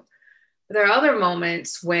to. But there are other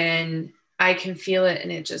moments when I can feel it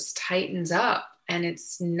and it just tightens up and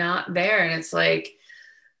it's not there. And it's like,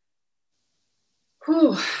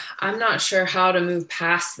 whew, I'm not sure how to move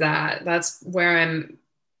past that. That's where I'm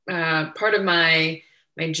part of my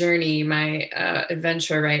journey, my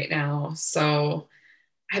adventure right now. So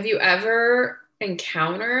have you ever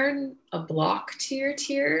encountered a block to your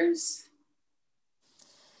tears?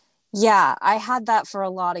 Yeah, I had that for a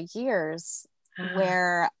lot of years,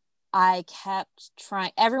 where I kept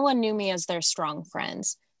trying. Everyone knew me as their strong friend.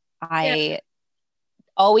 I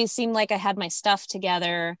always seemed like I had my stuff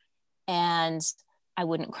together, and I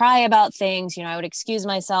wouldn't cry about things. I would excuse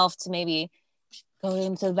myself to maybe go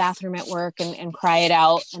into the bathroom at work and cry it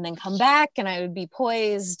out, and then come back, and I would be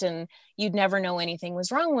poised, and you'd never know anything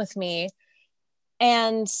was wrong with me.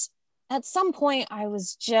 And at some point I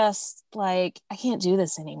was just like, I can't do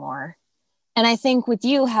this anymore. And I think with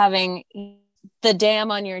you having the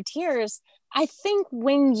dam on your tears, I think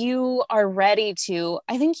when you are ready to,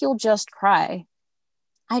 I think you'll just cry.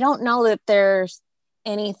 I don't know that there's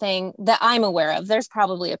anything that I'm aware of. There's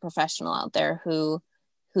probably a professional out there who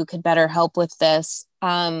could better help with this.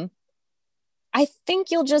 I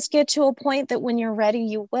think you'll just get to a point that when you're ready,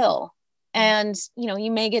 you will. And, you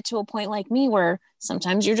may get to a point like me where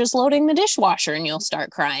sometimes you're just loading the dishwasher and you'll start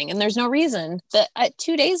crying. And there's no reason. That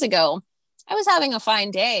 2 days ago, I was having a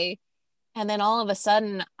fine day. And then all of a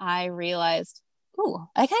sudden I realized, ooh,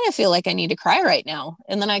 I kind of feel like I need to cry right now.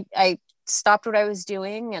 And then I stopped what I was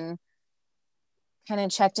doing and kind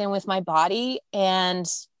of checked in with my body and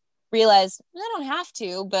realized I don't have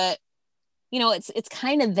to, but it's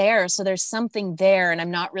kind of there. So there's something there and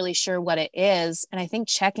I'm not really sure what it is. And I think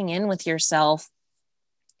checking in with yourself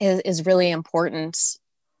is really important.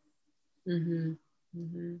 Oh,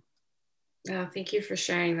 thank you for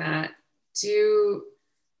sharing that. Do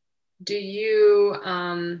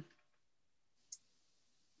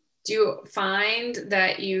you find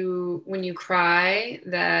that when you cry,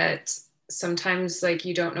 that sometimes like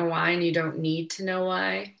you don't know why and you don't need to know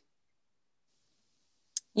why?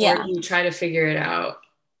 Yeah. Or you try to figure it out?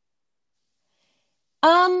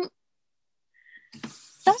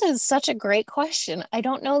 That is such a great question. I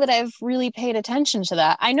don't know that I've really paid attention to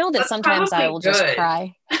that. I know that That's sometimes I probably will just good.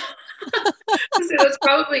 cry. So that's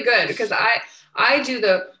probably good because I do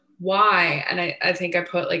the why, and I think I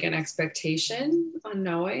put like an expectation on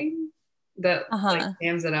knowing that like Uh-huh.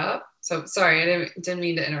 stands it up. So sorry, I didn't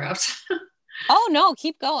mean to interrupt. Oh no,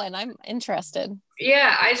 keep going. I'm interested.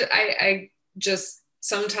 Yeah, I just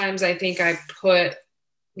sometimes I think I put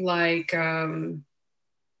like an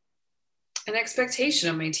expectation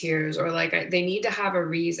on my tears, or like they need to have a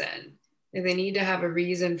reason. They need to have a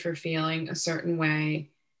reason for feeling a certain way,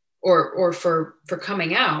 or for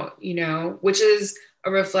coming out, which is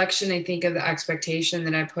a reflection, I think, of the expectation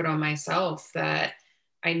that I put on myself, that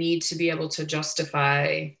I need to be able to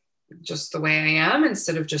justify just the way I am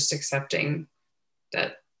instead of just accepting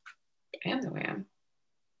that I am the way I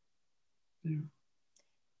am.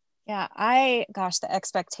 Yeah, gosh, the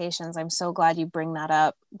expectations. I'm so glad you bring that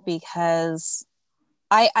up because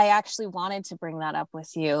I actually wanted to bring that up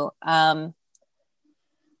with you.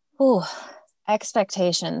 Ooh,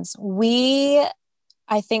 expectations.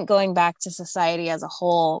 I think going back to society as a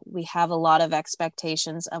whole, we have a lot of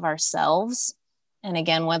expectations of ourselves. And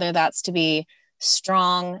again, whether that's to be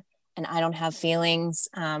strong and I don't have feelings,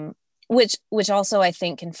 which also I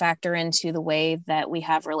think can factor into the way that we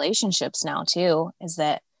have relationships now too, is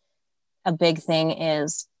that a big thing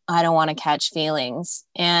is I don't want to catch feelings.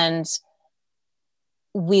 And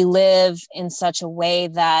we live in such a way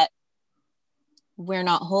that we're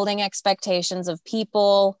not holding expectations of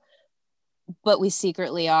people, but we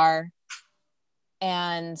secretly are.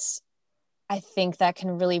 And I think that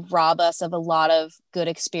can really rob us of a lot of good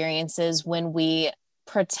experiences when we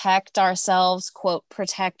protect ourselves, quote,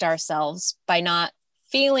 protect ourselves by not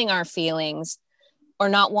feeling our feelings or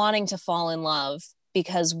not wanting to fall in love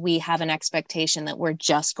because we have an expectation that we're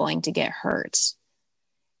just going to get hurt.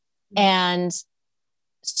 And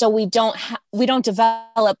so we don't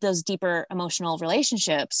develop those deeper emotional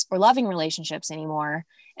relationships or loving relationships anymore.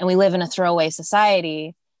 And we live in a throwaway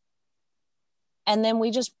society. And then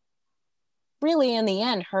we just really, in the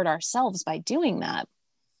end, hurt ourselves by doing that.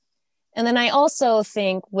 And then I also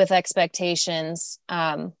think with expectations,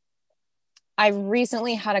 I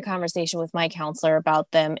recently had a conversation with my counselor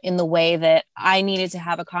about them in the way that I needed to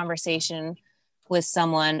have a conversation with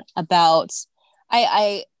someone about,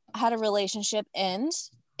 I had a relationship end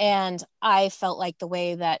and I felt like the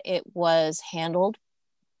way that it was handled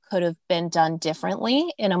could have been done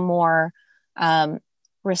differently in a more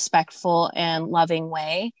respectful and loving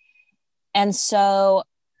way. And so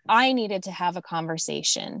I needed to have a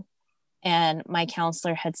conversation. And my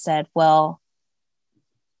counselor had said, well,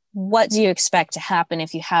 what do you expect to happen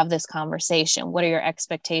if you have this conversation? What are your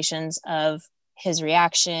expectations of his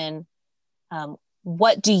reaction?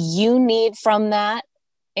 What do you need from that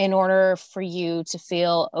in order for you to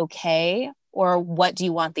feel okay? Or what do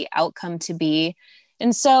you want the outcome to be?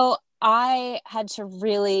 And so I had to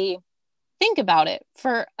really think about it.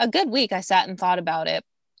 For a good week, I sat and thought about it.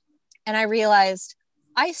 And I realized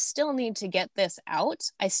I still need to get this out.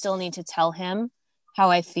 I still need to tell him how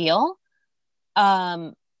I feel.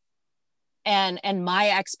 And my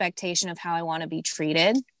expectation of how I want to be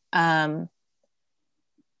treated.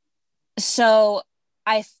 So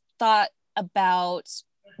I thought about,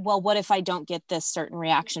 well, what if I don't get this certain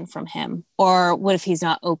reaction from him? Or what if he's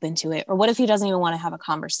not open to it? Or what if he doesn't even want to have a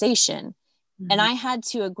conversation? Mm-hmm. And I had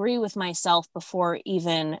to agree with myself before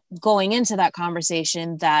even going into that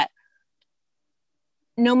conversation that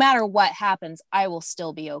no matter what happens, I will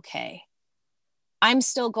still be okay. I'm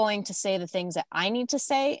still going to say the things that I need to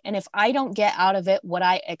say. And if I don't get out of it what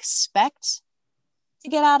I expect to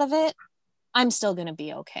get out of it, I'm still going to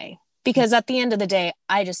be okay. Because at the end of the day,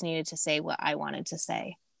 I just needed to say what I wanted to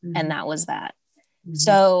say. Mm-hmm. And that was that. Mm-hmm.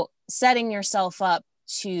 So setting yourself up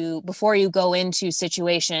to, before you go into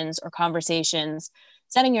situations or conversations,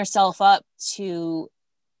 setting yourself up to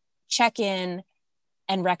check in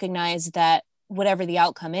and recognize that whatever the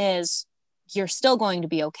outcome is, you're still going to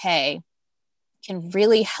be okay, can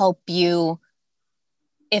really help you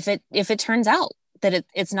if it turns out that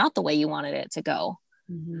it's not the way you wanted it to go.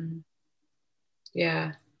 Mm-hmm.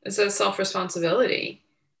 Yeah. It's a self-responsibility.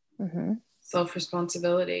 Mm-hmm.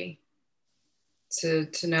 Self-responsibility to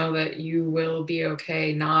know that you will be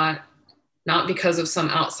okay, not because of some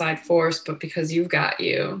outside force, but because you've got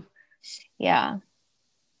you. Yeah.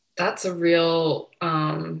 That's a real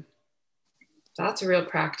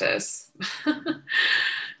practice.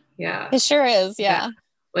 Yeah. It sure is. Yeah.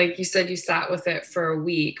 Like you said, you sat with it for a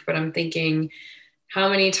week, but I'm thinking how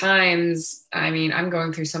many times, I mean, I'm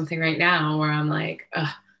going through something right now where I'm like,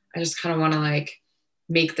 I just kind of want to like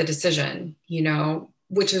make the decision,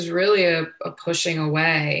 which is really a pushing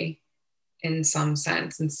away in some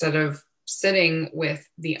sense, instead of sitting with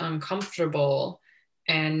the uncomfortable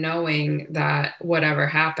and knowing that whatever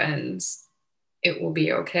happens, it will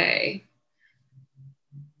be okay.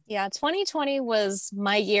 Yeah, 2020 was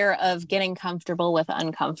my year of getting comfortable with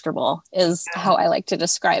uncomfortable, is how I like to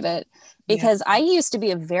describe it. Because I used to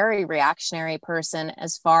be a very reactionary person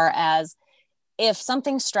as far as if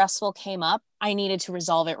something stressful came up, I needed to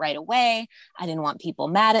resolve it right away. I didn't want people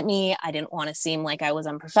mad at me. I didn't want to seem like I was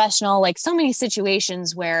unprofessional. Like so many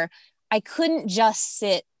situations where I couldn't just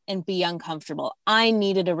sit and be uncomfortable. I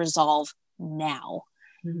needed to resolve now.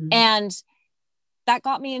 Mm-hmm. And that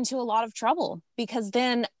got me into a lot of trouble because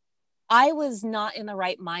then I was not in the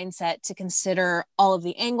right mindset to consider all of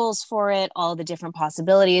the angles for it, all the different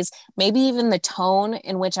possibilities, maybe even the tone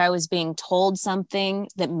in which I was being told something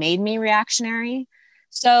that made me reactionary.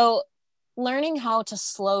 So learning how to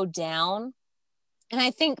slow down, and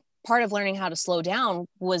I think part of learning how to slow down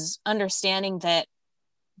was understanding that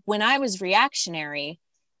when I was reactionary,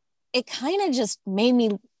 it kind of just made me,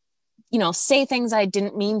 say things I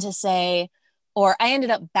didn't mean to say, or I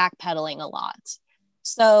ended up backpedaling a lot.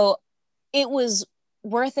 So it was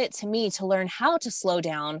worth it to me to learn how to slow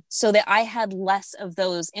down so that I had less of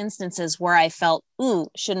those instances where I felt, ooh,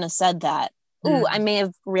 shouldn't have said that. Ooh, I may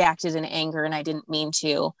have reacted in anger and I didn't mean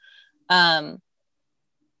to. And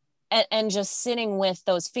just sitting with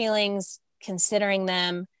those feelings, considering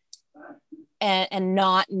them, and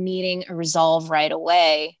not needing a resolve right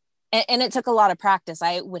away. And it took a lot of practice.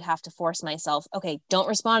 I would have to force myself, okay, don't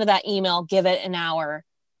respond to that email, give it an hour,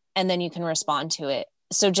 and then you can respond to it.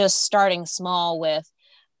 So just starting small with,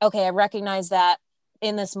 okay, I recognize that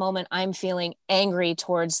in this moment, I'm feeling angry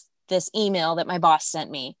towards this email that my boss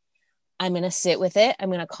sent me. I'm going to sit with it. I'm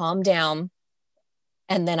going to calm down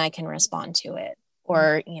and then I can respond to it.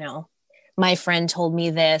 Or, my friend told me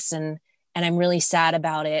this and I'm really sad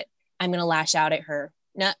about it. I'm going to lash out at her.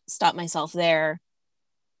 No, stop myself there.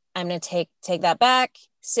 I'm going to take that back,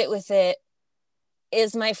 sit with it.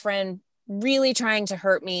 Is my friend really trying to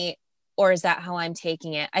hurt me? Or is that how I'm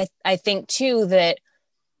taking it? I think too that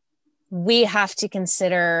we have to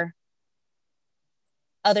consider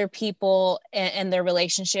other people and their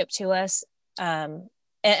relationship to us. And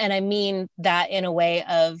I mean that in a way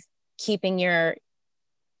of keeping your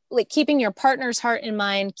partner's heart in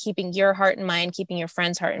mind, keeping your heart in mind, keeping your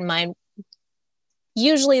friend's heart in mind.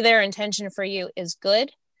 Usually their intention for you is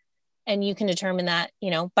good. And you can determine that,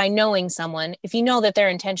 by knowing someone. If you know that their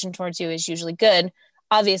intention towards you is usually good,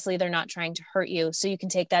 obviously they're not trying to hurt you. So you can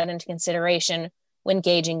take that into consideration when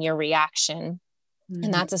gauging your reaction. Mm-hmm.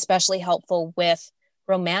 And that's especially helpful with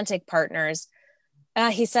romantic partners.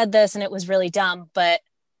 He said this and it was really dumb, but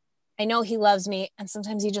I know he loves me. And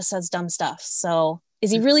sometimes he just says dumb stuff. So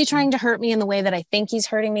is he really trying to hurt me in the way that I think he's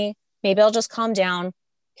hurting me? Maybe I'll just calm down,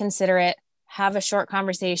 consider it, have a short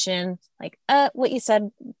conversation. Like, what you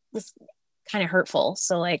said was kind of hurtful.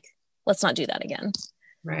 So let's not do that again.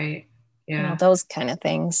 Right. Yeah. Those kind of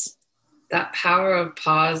things. That power of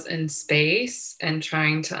pause and space and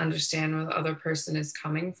trying to understand where the other person is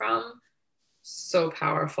coming from. So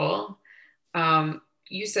powerful.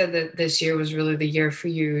 You said that this year was really the year for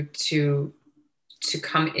you to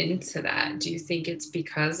come into that. Do you think it's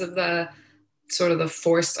because of the sort of the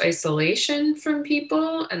forced isolation from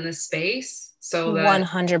people and the space? So that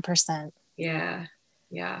 100%. Yeah.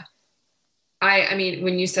 Yeah. I mean,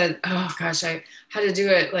 when you said, oh gosh, I had to do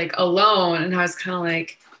it alone. And I was kind of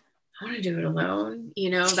like, I want to do it alone.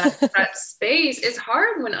 That space is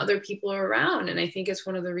hard when other people are around. And I think it's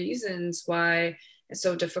one of the reasons why it's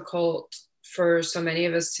so difficult for so many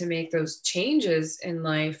of us to make those changes in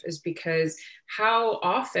life, is because how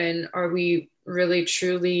often are we really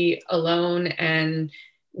truly alone and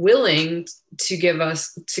willing to give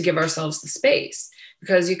ourselves the space?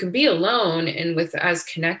 Because you can be alone, and with as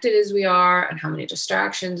connected as we are and how many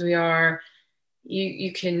distractions we are,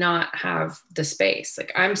 you cannot have the space.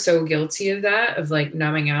 I'm so guilty of that, of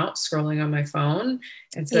numbing out, scrolling on my phone.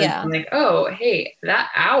 And so I'm like, oh, hey, that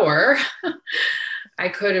hour, I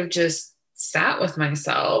could have just sat with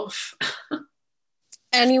myself.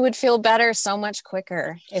 And you would feel better so much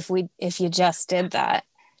quicker if you just did that.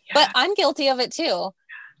 Yeah. But I'm guilty of it too.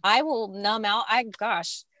 I will numb out.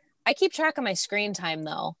 I keep track of my screen time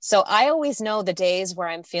though. So I always know the days where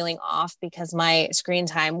I'm feeling off because my screen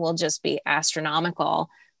time will just be astronomical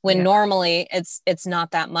when normally it's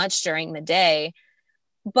not that much during the day.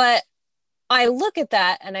 But I look at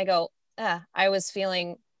that and I go, I was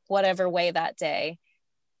feeling whatever way that day.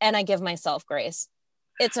 And I give myself grace.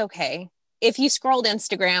 It's okay. If you scrolled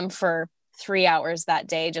Instagram for 3 hours that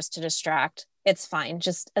day just to distract, it's fine,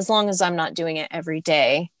 just as long as I'm not doing it every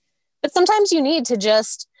day. But sometimes you need to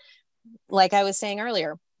just, like I was saying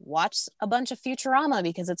earlier, watch a bunch of Futurama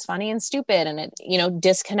because it's funny and stupid and it,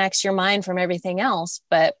 disconnects your mind from everything else.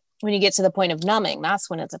 But when you get to the point of numbing, that's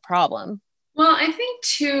when it's a problem. Well, I think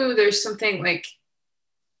too, there's something like,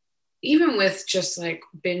 even with just like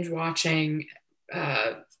binge watching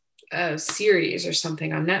a series or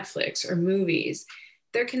something on Netflix or movies,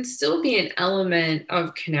 there can still be an element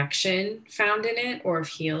of connection found in it, or of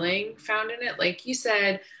healing found in it. Like you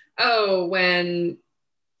said, oh, when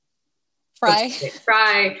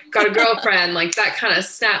Fry got a girlfriend, like that kind of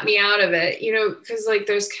snapped me out of it, because like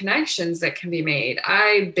there's connections that can be made.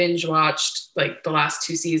 I binge watched like the last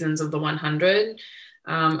 2 seasons of The 100.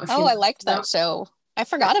 I liked that show. I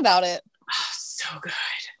forgot about it. Oh, so good.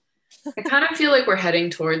 I kind of feel like we're heading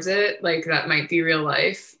towards it. Like that might be real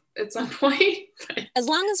life at some point. As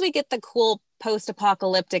long as we get the cool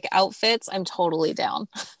post-apocalyptic outfits, I'm totally down.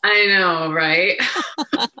 I know, right?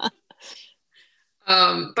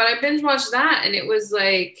 But I binge watched that, and it was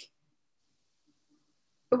like,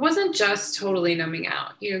 it wasn't just totally numbing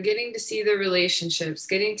out, getting to see the relationships,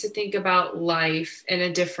 getting to think about life in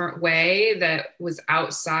a different way that was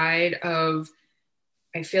outside of,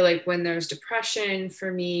 I feel like when there's depression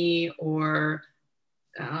for me, or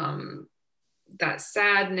that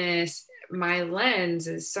sadness, my lens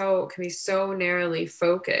can be so narrowly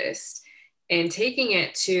focused, and taking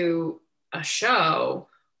it to a show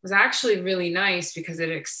was actually really nice because it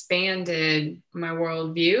expanded my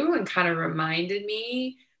worldview and kind of reminded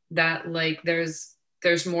me that like there's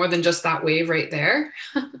more than just that wave right there.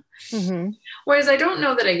 Mm-hmm. Whereas I don't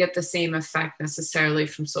know that I get the same effect necessarily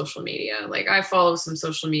from social media. Like I follow some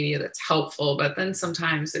social media that's helpful, but then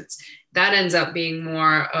sometimes that ends up being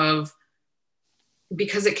more of,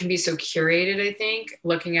 because it can be so curated, I think,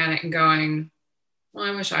 looking at it and going, well,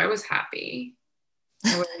 I wish I was happy.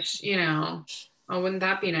 I wish, oh, wouldn't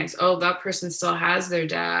that be nice? Oh, that person still has their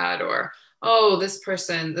dad. Or, oh, this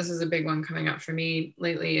is a big one coming up for me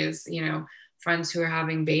lately is, friends who are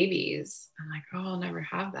having babies. I'm like, oh, I'll never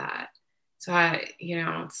have that. So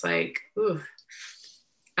it's like, ooh,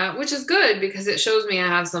 which is good because it shows me I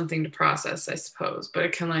have something to process, I suppose, but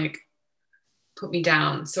it can like put me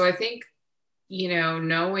down. So I think,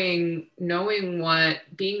 knowing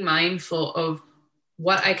being mindful of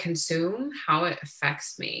what I consume, how it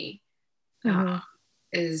affects me, mm-hmm.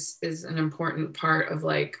 is an important part of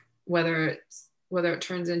like whether it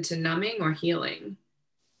turns into numbing or healing,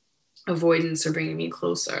 avoidance or bringing me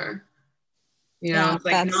closer. It's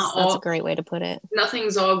like that's a great way to put it.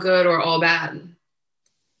 Nothing's all good or all bad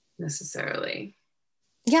necessarily.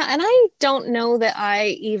 Yeah, and I don't know that I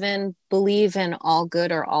even believe in all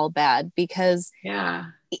good or all bad, because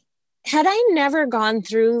had I never gone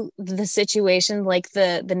through the situation, like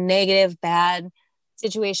the negative, bad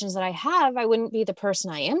situations that I have, I wouldn't be the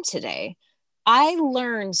person I am today. I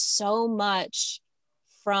learned so much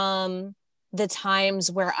from the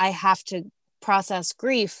times where I have to process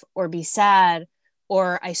grief or be sad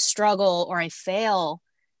or I struggle or I fail.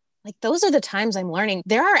 Like those are the times I'm learning.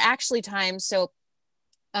 There are actually times, so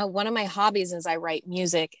one of my hobbies is I write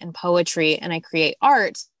music and poetry and I create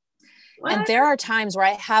art. What? And there are times where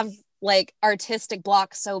I have like artistic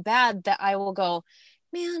block so bad that I will go,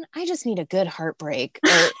 man, I just need a good heartbreak. Or,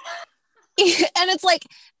 and it's like,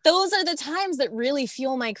 those are the times that really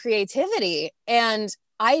fuel my creativity. And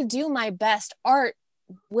I do my best art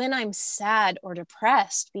when I'm sad or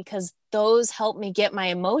depressed, because those help me get my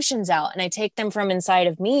emotions out, and I take them from inside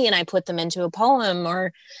of me and I put them into a poem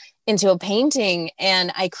or into a painting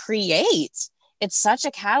and I create. It's such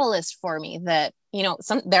a catalyst for me that,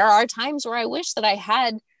 there are times where I wish that I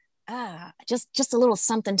had just a little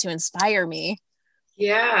something to inspire me.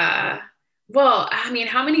 Yeah. Well, I mean,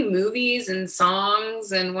 how many movies and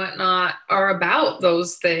songs and whatnot are about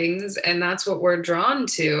those things? And that's what we're drawn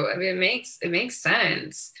to. I mean, it makes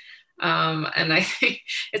sense. And I think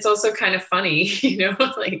it's also kind of funny,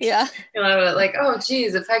 like, yeah, like, oh,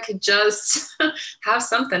 geez, if I could just have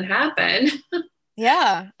something happen.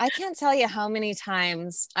 Yeah. I can't tell you how many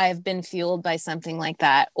times I've been fueled by something like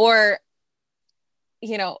that. Or,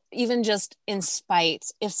 even just in spite,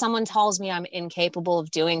 if someone tells me I'm incapable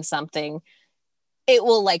of doing something, it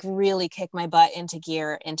will like really kick my butt into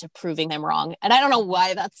gear into proving them wrong. And I don't know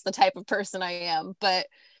why that's the type of person I am, but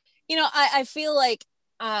I feel like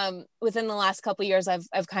within the last couple of years,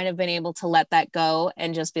 I've kind of been able to let that go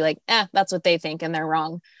and just be like, that's what they think and they're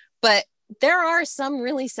wrong. But there are some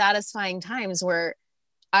really satisfying times where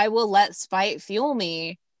I will let spite fuel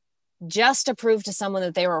me just to prove to someone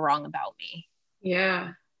that they were wrong about me.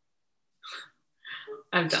 Yeah.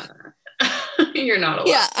 I've done that. You're not allowed.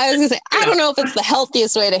 Yeah, I was gonna say, I don't know if it's the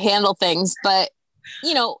healthiest way to handle things, but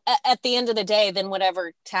at the end of the day, then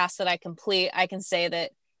whatever task that I complete, I can say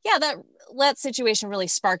that, yeah, that situation really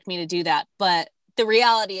sparked me to do that. But the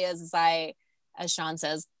reality is I, as Sean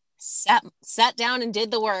says, sat down and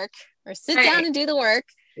did the work, or sit down and do the work.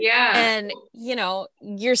 Yeah. And,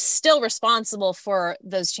 you're still responsible for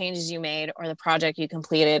those changes you made, or the project you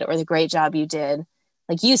completed, or the great job you did.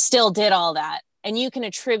 Like, you still did all that, and you can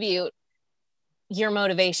attribute your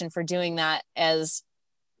motivation for doing that as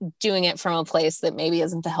doing it from a place that maybe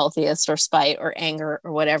isn't the healthiest, or spite or anger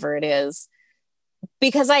or whatever it is.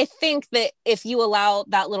 Because I think that if you allow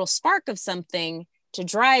that little spark of something to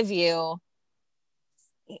drive you,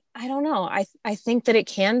 I don't know. I think that it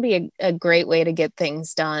can be a great way to get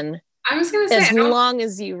things done. I was going to say, as long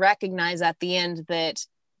as you recognize at the end that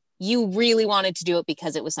you really wanted to do it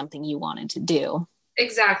because it was something you wanted to do.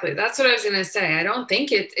 Exactly. That's what I was going to say. I don't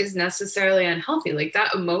think it is necessarily unhealthy. Like,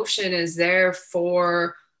 that emotion is there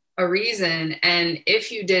for a reason. And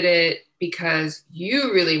if you did it because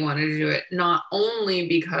you really wanted to do it, not only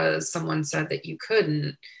because someone said that you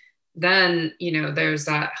couldn't, then, there's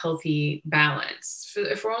that healthy balance.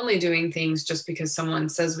 If we're only doing things just because someone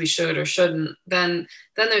says we should or shouldn't, then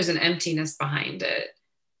there's an emptiness behind it.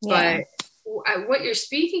 Yeah. But what you're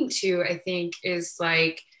speaking to, I think, is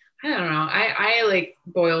like, I don't know, I like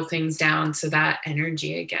boil things down to that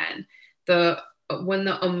energy again. When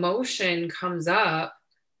the emotion comes up,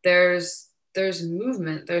 there's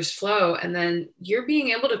movement, there's flow, and then you're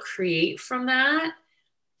being able to create from that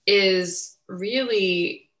is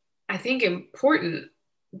really, I think, important,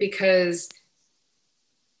 because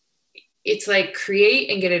it's like create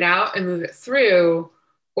and get it out and move it through,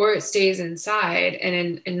 or it stays inside.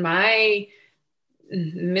 And in my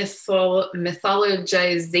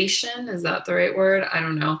mythologization, is that the right word? I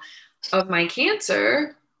don't know, of my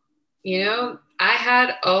cancer, I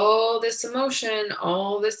had all this emotion,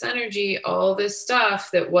 all this energy, all this stuff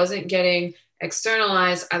that wasn't getting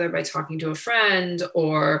externalized, either by talking to a friend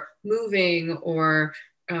or moving or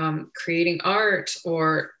creating art,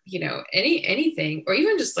 or anything, or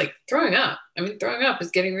even just like throwing up. I mean, throwing up is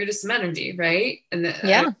getting rid of some energy, right? And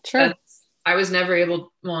true. I was never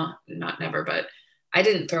able, well, not never, but I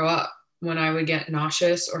didn't throw up. When I would get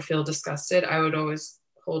nauseous or feel disgusted, I would always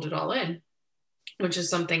hold it all in, which is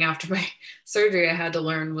something after my surgery I had to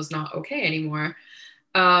learn was not okay anymore.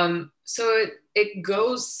 So it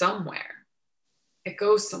goes somewhere. It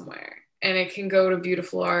goes somewhere. And it can go to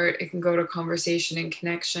beautiful art. It can go to conversation and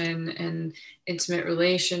connection and intimate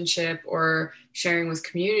relationship, or sharing with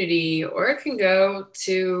community, or it can go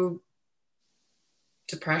to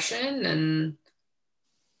depression and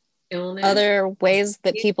illness. Other ways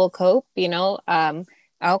that people cope,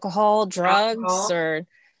 alcohol, drugs, or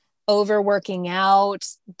overworking out,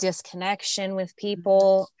 disconnection with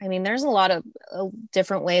people. I mean, there's a lot of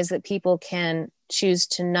different ways that people can choose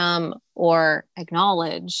to numb or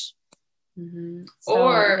acknowledge. Mm-hmm.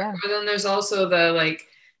 Or then there's also the, like,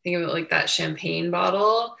 think of it like that champagne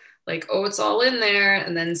bottle, like, oh, it's all in there,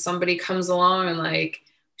 and then somebody comes along and like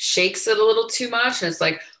shakes it a little too much, and it's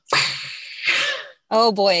like,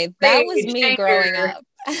 oh boy, that was me growing up.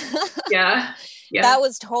 Yeah. That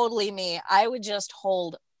was totally me. I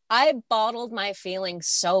bottled my feelings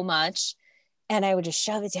so much, and I would just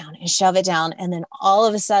shove it down. And then all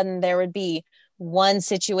of a sudden there would be one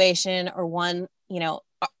situation or one,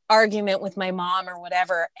 argument with my mom or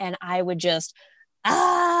whatever. And I would just,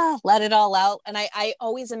 let it all out. And I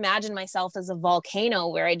always imagined myself as a volcano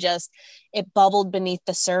where it bubbled beneath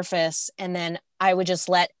the surface. And then I would just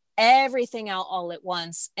let everything out all at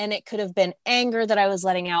once. And it could have been anger that I was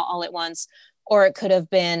letting out all at once, or it could have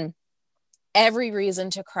been every reason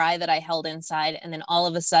to cry that I held inside. And then all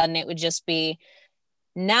of a sudden it would just be,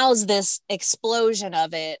 now's this explosion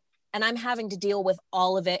of it, and I'm having to deal with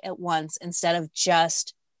all of it at once instead of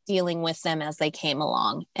just dealing with them as they came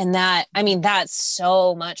along. And that's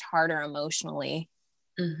so much harder emotionally.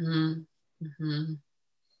 Mm-hmm. Mm-hmm.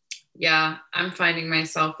 Yeah, I'm finding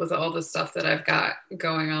myself with all the stuff that I've got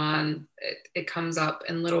going on, it comes up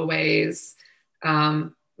in little ways.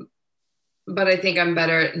 But I think I'm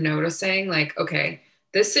better at noticing, like, okay,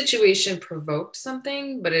 this situation provoked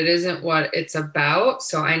something, but it isn't what it's about.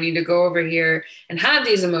 So I need to go over here and have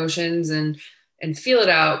these emotions and feel it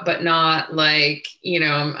out, but not like,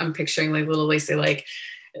 I'm picturing like little Lacey, like,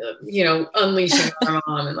 unleashing our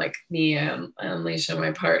mom, and like me, unleashing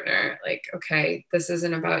my partner. Like, okay, this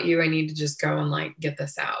isn't about you. I need to just go and like get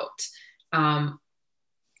this out. I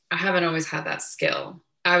haven't always had that skill.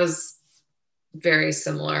 I was very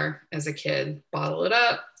similar as a kid. Bottle it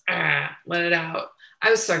up, let it out. I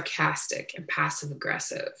was sarcastic and passive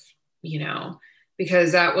aggressive.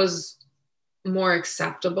 because that was more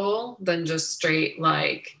acceptable than just straight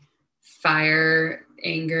like fire,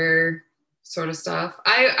 anger sort of stuff.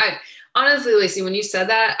 I honestly, Lacey, when you said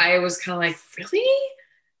that, I was kind of like, really?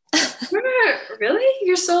 Really?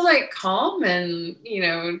 You're so like calm and,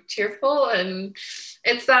 cheerful. And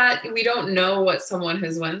it's that we don't know what someone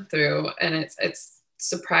has went through. And it's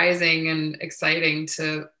surprising and exciting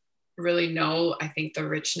to really know, I think, the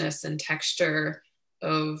richness and texture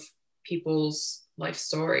of people's life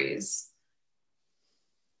stories.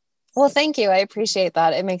 Well, thank you. I appreciate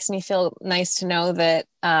that. It makes me feel nice to know that,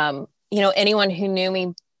 anyone who knew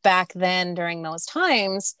me back then during those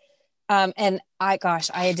times, and I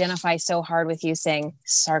identify so hard with you saying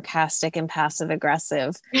sarcastic and passive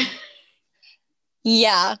aggressive.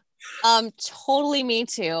 Yeah, totally me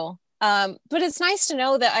too. But it's nice to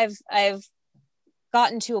know that I've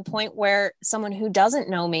gotten to a point where someone who doesn't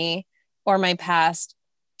know me or my past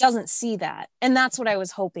doesn't see that. And that's what I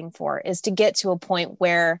was hoping for, is to get to a point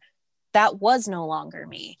where that was no longer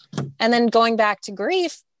me. And then going back to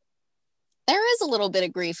grief, there is a little bit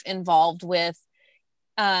of grief involved with,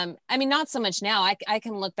 not so much now. I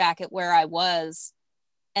can look back at where I was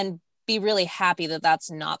and be really happy that that's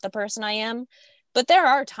not the person I am. But there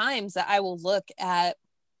are times that I will look at,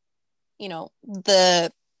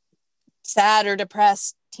 the sad or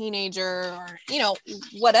depressed teenager or,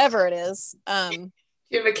 whatever it is. You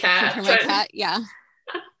have a cat? My cat, yeah.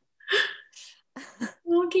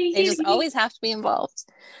 Okay, they just always have to be involved.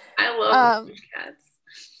 I love cats.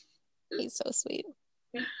 He's so sweet.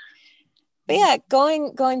 But yeah,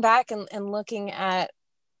 going back and looking at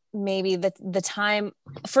maybe the time,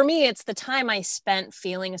 for me, it's the time I spent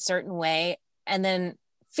feeling a certain way and then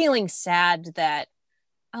feeling sad that,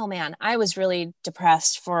 oh man, I was really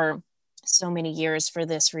depressed for so many years for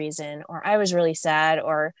this reason, or I was really sad,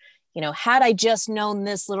 or, had I just known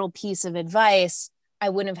this little piece of advice, I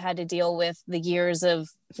wouldn't have had to deal with the years of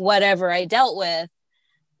whatever I dealt with.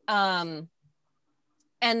 And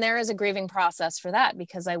there is a grieving process for that,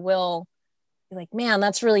 because I will be like, man,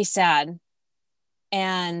 that's really sad.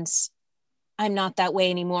 And I'm not that way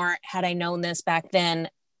anymore. Had I known this back then,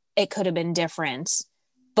 it could have been different.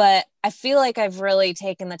 But I feel like I've really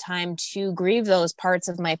taken the time to grieve those parts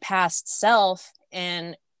of my past self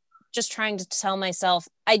and just trying to tell myself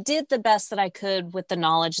I did the best that I could with the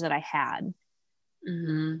knowledge that I had.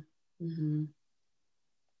 Mm-hmm. Mm-hmm.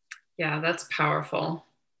 Yeah, that's powerful.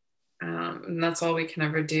 And that's all we can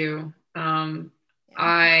ever do.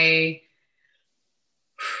 I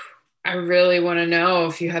really want to know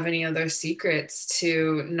if you have any other secrets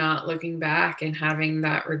to not looking back and having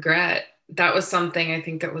that regret. That was something I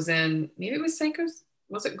think that was in, maybe it was Psychos,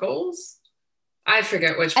 was it Goals? I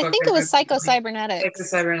forget which book. I think it was Psycho-Cybernetics.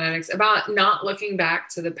 Psycho-Cybernetics, about not looking back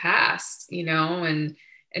to the past, and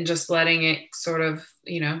just letting it sort of,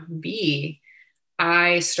 be.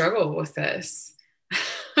 I struggle with this.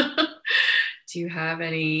 Do you have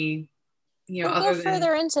any, We'll go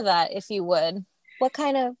further into that if you would.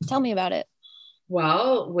 Tell me about it.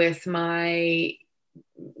 Well, with my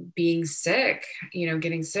being sick,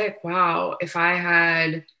 getting sick, wow, if I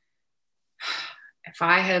had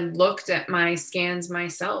looked at my scans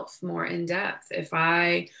myself more in depth, if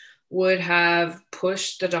I would have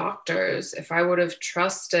pushed the doctors, if I would have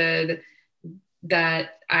trusted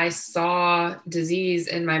that I saw disease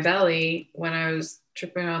in my belly when I was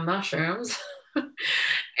tripping on mushrooms.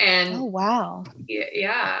 And oh wow,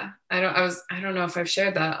 yeah, I don't know if I've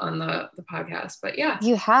shared that on the podcast, but yeah,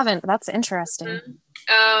 you haven't. That's interesting.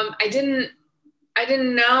 I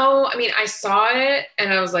didn't know. I mean, I saw it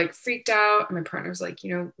and I was like freaked out. My partner was like,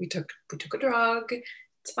 we took a drug,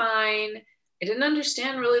 it's fine. I didn't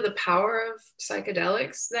understand really the power of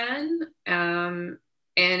psychedelics then, and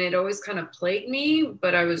it always kind of plagued me,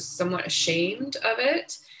 but I was somewhat ashamed of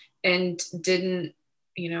it and didn't.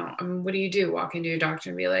 What do you do? Walk into your doctor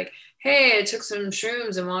and be like, hey, I took some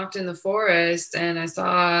shrooms and walked in the forest and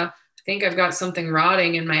I think I've got something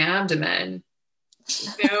rotting in my abdomen.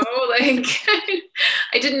 I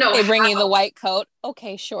didn't know. They bring you the white coat.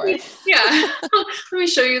 Okay, sure. Yeah. Let me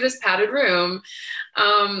show you this padded room.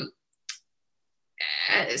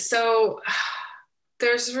 So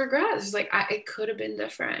there's regret. It's like, it could have been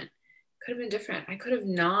different. I could have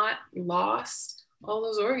not lost all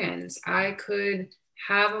those organs. I could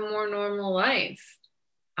have a more normal life.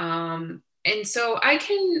 And so I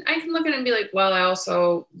can look at it and be like, well, I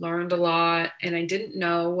also learned a lot and I didn't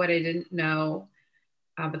know what I didn't know.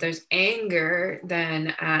 But there's anger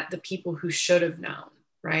then at the people who should have known,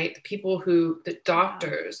 right? The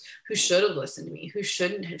doctors who should have listened to me, who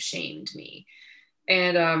shouldn't have shamed me.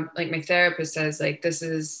 And like my therapist says, like, this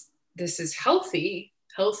is healthy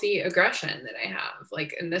healthy aggression that I have.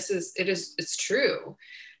 Like, and it's true.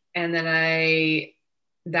 And then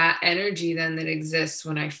that energy then that exists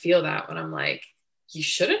when I feel that, when I'm like, you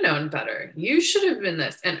should have known better. You should have been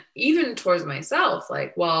this. And even towards myself,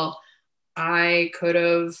 like, well, I could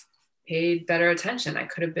have paid better attention. I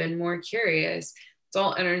could have been more curious. It's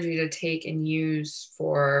all energy to take and use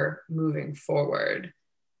for moving forward.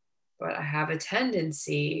 But I have a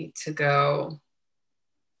tendency to go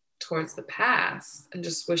towards the past and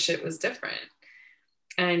just wish it was different.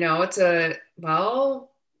 And I know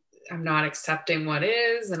I'm not accepting what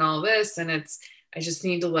is and all this, and I just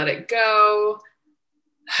need to let it go.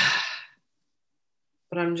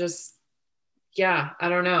 But I'm just, I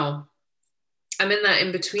don't know. I'm in that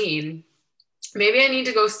in between. Maybe I need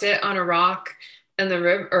to go sit on a rock in the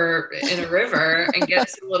river or in a river and get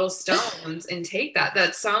some little stones and take that.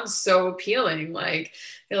 That sounds so appealing. Like,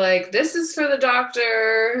 you're like, this is for the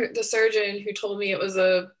doctor, the surgeon who told me it was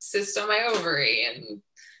a cyst on my ovary, and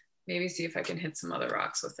maybe see if I can hit some other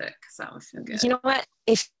rocks with it, because that would feel good. You know what?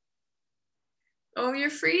 Oh, you're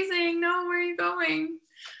freezing. No, where are you going?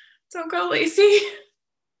 Don't go, Lacey.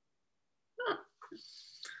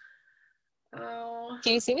 Oh.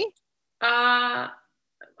 Can you see me?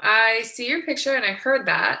 I see your picture and I heard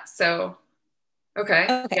that. So,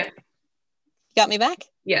 okay. Yeah. Got me back?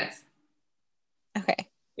 Yes. Okay.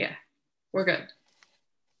 Yeah, we're good.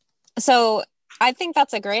 So I think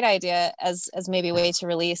that's a great idea as maybe a way to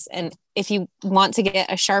release. And if you want to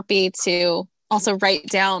get a Sharpie to also write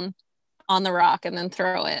down on the rock and then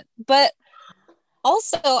throw it. But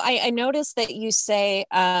also I noticed that you say,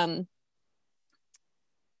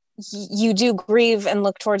 you do grieve and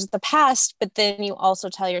look towards the past, but then you also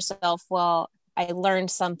tell yourself, well, I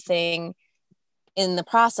learned something in the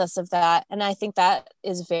process of that. And I think that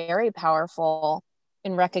is very powerful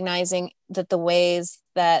in recognizing that the ways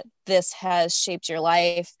that this has shaped your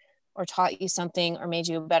life or taught you something or made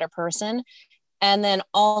you a better person. And then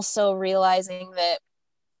also realizing that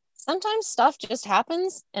sometimes stuff just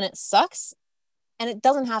happens and it sucks. And it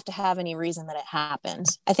doesn't have to have any reason that it happened.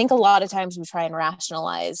 I think a lot of times we try and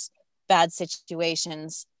rationalize bad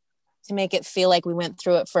situations to make it feel like we went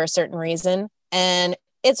through it for a certain reason. And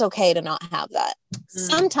it's okay to not have that.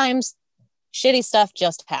 Sometimes shitty stuff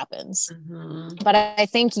just happens. But I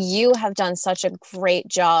think you have done such a great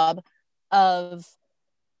job of,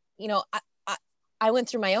 I went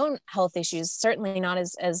through my own health issues, certainly not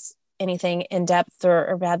as anything in depth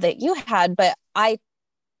or bad that you had, but I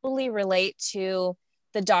totally relate to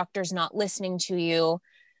the doctors not listening to you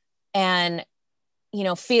and,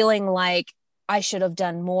 feeling like I should have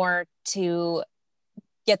done more to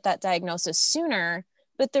get that diagnosis sooner.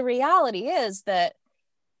 But the reality is that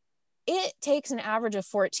it takes an average of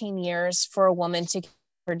 14 years for a woman to get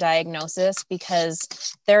her diagnosis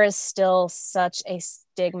because there is still such a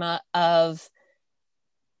stigma of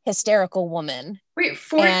hysterical woman. Wait,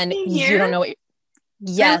 14 and years? You don't know what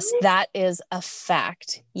yes, really? That is a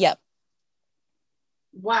fact. Yep.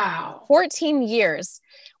 Wow. 14 years.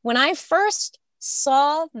 When I first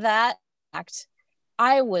saw that fact,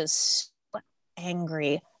 I was so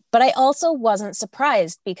angry, but I also wasn't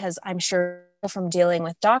surprised because I'm sure from dealing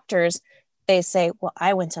with doctors, they say, well,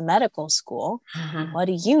 I went to medical school. What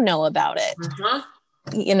do you know about it?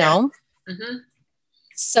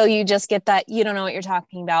 So you just get that, you don't know what you're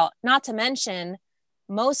talking about. Not to mention,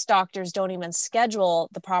 most doctors don't even schedule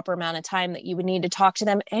the proper amount of time that you would need to talk to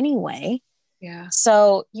them anyway. Yeah.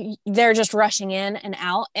 So they're just rushing in and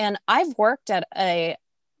out. And I've worked at a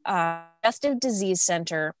digestive disease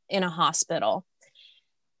center in a hospital.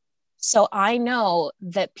 So I know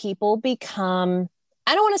that people become,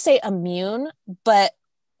 I don't want to say immune, but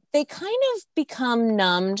they kind of become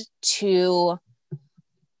numbed to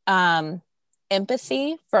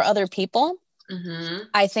empathy for other people.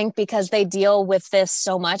 I think because they deal with this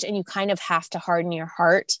so much and you kind of have to harden your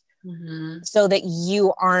heart so that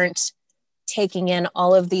you aren't taking in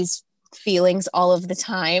all of these feelings all of the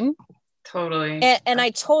time. Totally. And I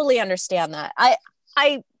totally understand that.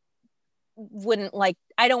 I wouldn't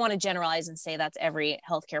I don't want to generalize and say that's every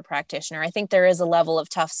healthcare practitioner. I think there is a level of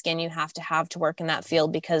tough skin you have to work in that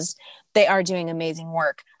field because they are doing amazing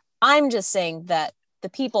work. I'm just saying that the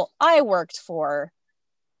people I worked for,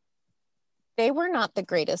 they were not the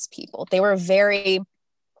greatest people. They were very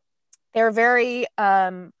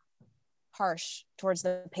harsh towards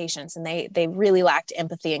the patients, and they really lacked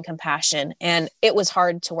empathy and compassion. And it was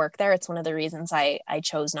hard to work there. It's one of the reasons I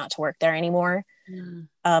chose not to work there anymore.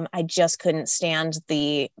 I just couldn't stand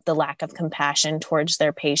the lack of compassion towards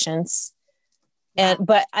their patients.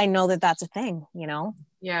 But I know that that's a thing,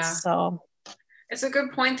 Yeah. So It's a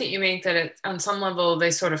good point that you make, that it, on some level,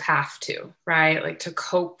 they sort of have to, right? Like to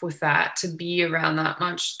cope with that, to be around that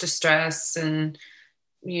much distress and,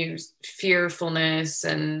 you know, fearfulness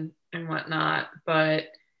and whatnot. But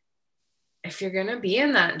if you're going to be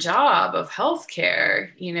in that job of healthcare,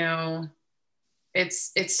 you know,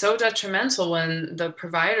 it's so detrimental when the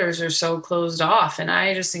providers are so closed off. And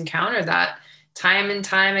I just encounter that time and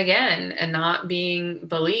time again, and not being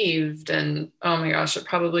believed. And oh my gosh, it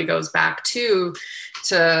probably goes back to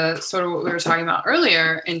sort of what we were talking about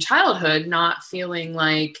earlier in childhood, not feeling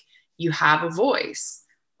like you have a voice,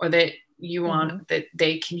 or that you want that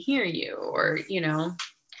they can hear you, or, you know,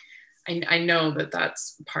 I know that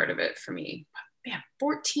that's part of it for me. But man,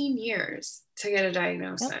 14 years to get a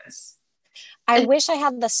diagnosis. Yep. I wish I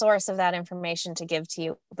had the source of that information to give to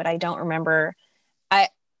you, but I don't remember.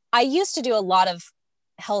 I used to do a lot of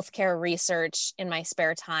healthcare research in my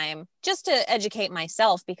spare time just to educate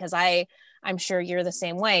myself, because I'm sure you're the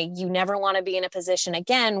same way. You never want to be in a position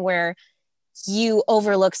again where you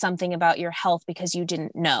overlook something about your health because you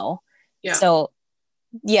didn't know. Yeah. So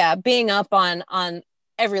yeah, being up on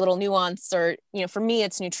every little nuance, or, you know, for me,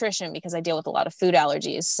 it's nutrition because I deal with a lot of food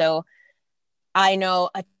allergies. So I know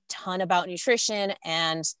a ton about nutrition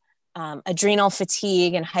and adrenal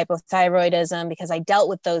fatigue and hypothyroidism because I dealt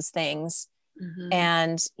with those things.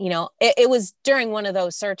 And, you know, it was during one of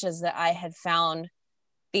those searches that I had found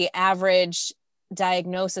the average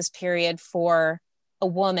diagnosis period for a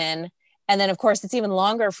woman. And then, of course, it's even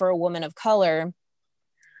longer for a woman of color.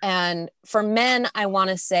 And for men, I want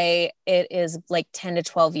to say it is like 10 to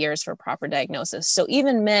 12 years for proper diagnosis. So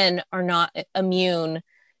even men are not immune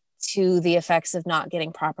to the effects of not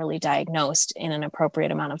getting properly diagnosed in an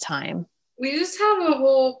appropriate amount of time. We just have a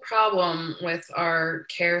whole problem with our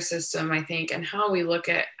care system, I think, and how we look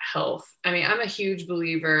at health. I mean, I'm a huge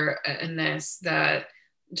believer in this, that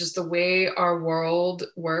just the way our world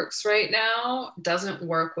works right now doesn't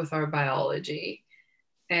work with our biology.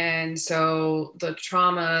 And so the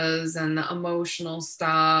traumas and the emotional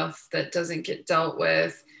stuff that doesn't get dealt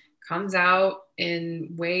with comes out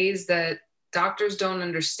in ways that doctors don't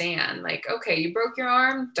understand. Like, okay, you broke your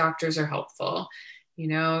arm, doctors are helpful. You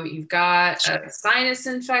know, you've got a sinus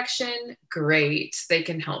infection, great, they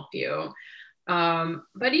can help you.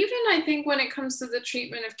 But even I think when it comes to the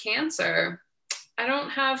treatment of cancer, I don't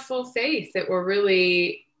have full faith that we're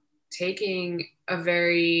really taking a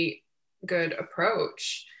very good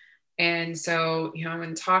approach. And so, you know,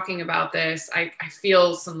 when talking about this, I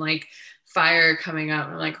feel some like fire coming up.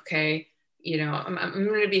 I'm like, okay, you know, I'm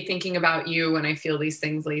going to be thinking about you when I feel these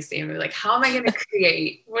things, Lacey. And be like, how am I going to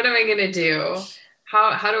create? What am I going to do?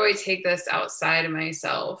 How do I take this outside of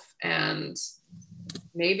myself and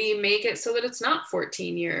maybe make it so that it's not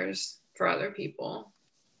 14 years for other people,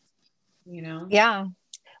 you know? Yeah.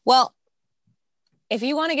 Well, if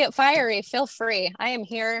you want to get fiery, feel free. I am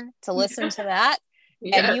here to listen to that.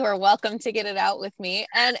 Yes. And you are welcome to get it out with me.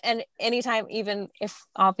 And anytime, even if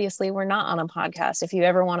obviously we're not on a podcast, if you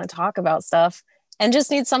ever want to talk about stuff and just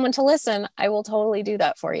need someone to listen, I will totally do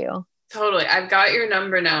that for you. Totally. I've got your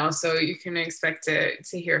number now, so you can expect to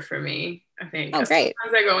hear from me, I think. Oh, great.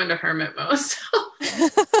 Sometimes I go into hermit mode. So.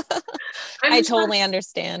 I totally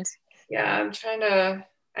understand. Yeah, I'm trying to,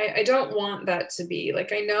 I don't want that to be,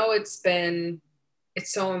 like, I know it's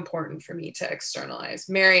so important for me to externalize.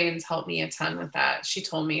 Marion's helped me a ton with that. She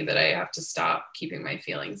told me that I have to stop keeping my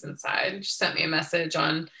feelings inside. She sent me a message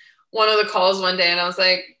on one of the calls one day, and I was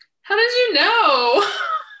like, how did you know?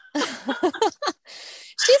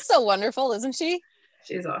 She's so wonderful, isn't she?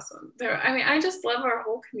 She's awesome. I mean, I just love our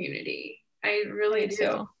whole community. I really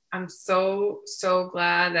do. I'm so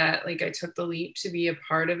glad that like I took the leap to be a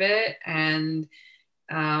part of it, and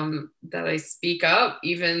that I speak up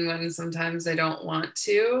even when sometimes I don't want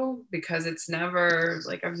to, because it's never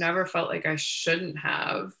like, I've never felt like I shouldn't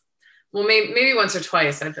have. Well, maybe once or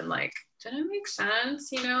twice I've been like, did it make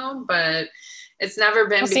sense, you know? But it's never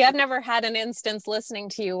been. Well, see, I've never had an instance listening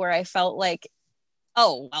to you where I felt like,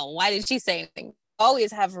 oh, well, why did she say anything?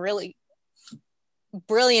 Always have really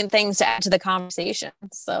brilliant things to add to the conversation.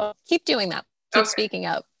 So keep doing that. Keep speaking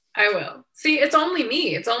up. I will. See, it's only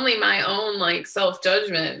me. It's only my own like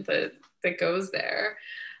self-judgment that goes there.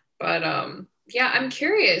 But yeah, I'm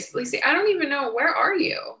curious. Lacey, I don't even know, where are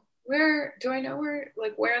you? Where do I know where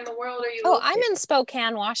in the world are you? Oh, I'm in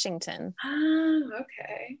Spokane, Washington.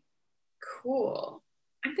 Okay. Cool.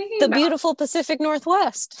 I'm thinking the beautiful Pacific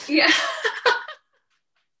Northwest. Yeah.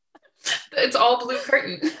 It's all blue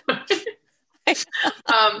curtain.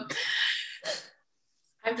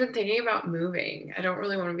 I've been thinking about moving. I don't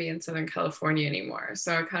really want to be in Southern California anymore.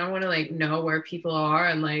 So I kind of want to like know where people are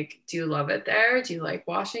and like, do you love it there? Do you like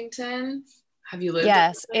Washington? Have you lived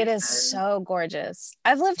Yes, in it the is lakeside? so gorgeous.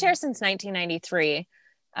 I've lived here since 1993.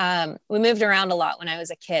 We moved around a lot when I was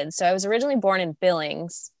a kid. So I was originally born in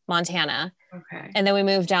Billings, Montana, Okay. and then we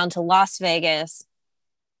moved down to Las Vegas,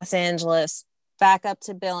 Los Angeles, back up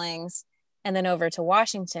to Billings, and then over to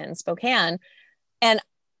Washington, Spokane. And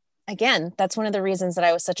again, that's one of the reasons that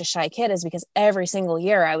I was such a shy kid, is because every single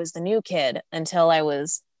year I was the new kid until I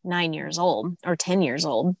was 9 years old or 10 years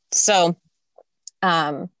old. So,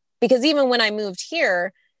 because even when I moved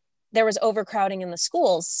here, there was overcrowding in the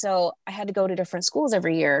schools. So I had to go to different schools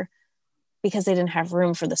every year because they didn't have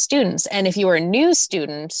room for the students. And if you were a new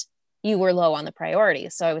student, you were low on the priority.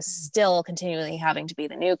 So I was still continually having to be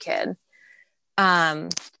the new kid. Um,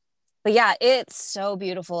 but yeah, it's so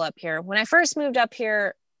beautiful up here. When I first moved up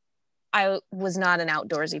here, I was not an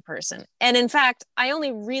outdoorsy person. And in fact, I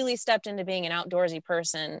only really stepped into being an outdoorsy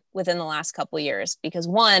person within the last couple of years because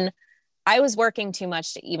one, I was working too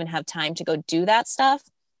much to even have time to go do that stuff.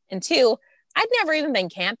 And two, I'd never even been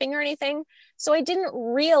camping or anything. So I didn't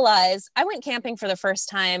realize I went camping for the first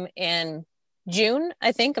time in June,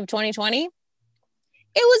 I think, of 2020. It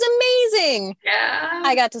was amazing. Yeah.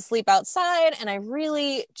 I got to sleep outside and I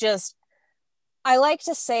really just, I like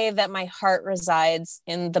to say that my heart resides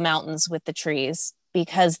in the mountains with the trees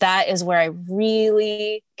because that is where I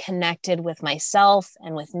really connected with myself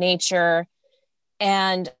and with nature.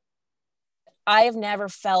 And I have never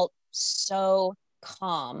felt so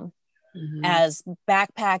calm Mhm. as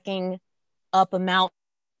backpacking up a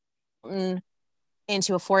mountain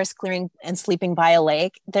into a forest clearing and sleeping by a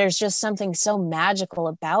lake. There's just something so magical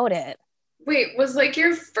about it. Wait, was like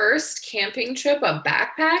your first camping trip a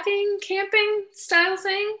backpacking camping style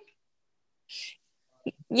thing?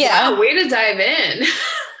 Yeah. Wow, way to dive in.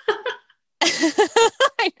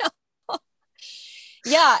 I know.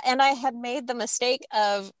 Yeah. And I had made the mistake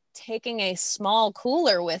of taking a small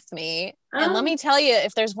cooler with me. And let Oh. me tell you,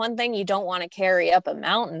 if there's one thing you don't want to carry up a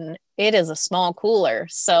mountain, it is a small cooler.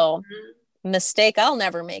 So, mistake I'll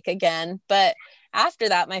never make again. But after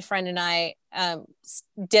that, my friend and I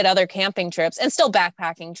did other camping trips and still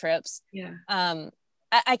backpacking trips. Yeah.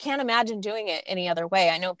 I can't imagine doing it any other way.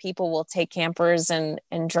 I know people will take campers and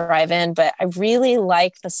drive in, but I really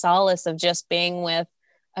like the solace of just being with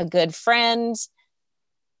a good friend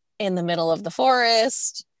in the middle of the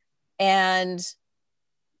forest and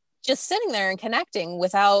just sitting there and connecting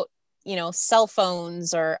without, cell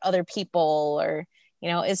phones or other people or,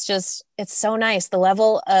 it's just, it's so nice. The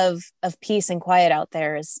level of peace and quiet out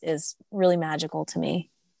there is really magical to me.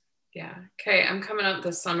 Yeah. Okay, I'm coming up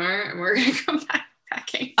this summer and we're gonna go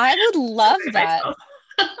backpacking I would love by that. myself.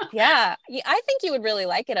 Yeah, I think you would really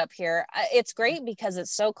like it up here. It's great because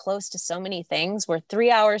it's so close to so many things. We're 3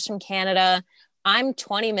 hours from Canada. I'm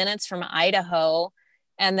 20 minutes from Idaho,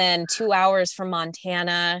 and then 2 hours from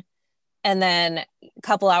Montana, and then a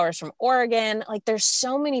couple hours from Oregon. Like there's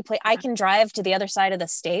so many places I can drive to the other side of the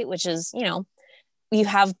state, which is, you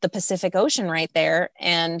have the Pacific Ocean right there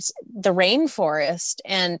and the rainforest,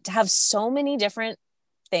 and to have so many different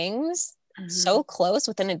things Mhm. so close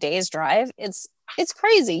within a day's drive. It's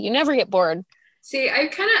crazy. You never get bored. See, I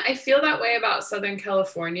feel that way about Southern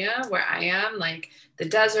California where I am. Like the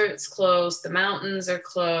desert's close, the mountains are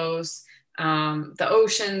close, the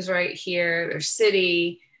ocean's right here, there's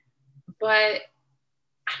city. But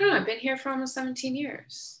I don't know, I've been here for almost 17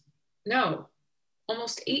 years. No,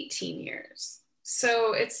 almost 18 years.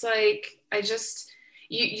 So it's like I just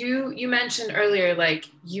you mentioned earlier like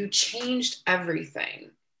you changed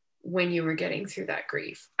everything when you were getting through that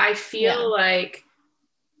grief. I Yeah. feel like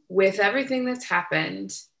with everything that's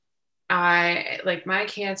happened, I like my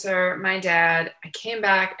cancer, my dad, I came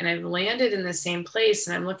back and I've landed in the same place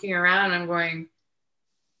and I'm looking around and I'm going,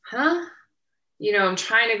 huh? I'm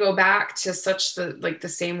trying to go back to such the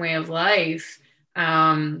same way of life.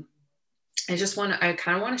 Um, I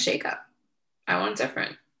kind of want to shake up. I want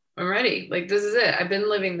different. I'm ready. Like this is it. I've been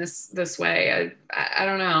living this way. I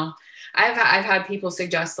don't know. I've had people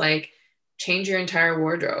suggest like change your entire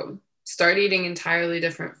wardrobe, start eating entirely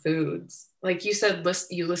different foods. Like you said,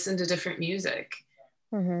 you listen to different music.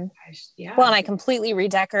 Mm-hmm. Well, Yeah, and I completely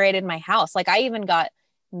redecorated my house. Like I even got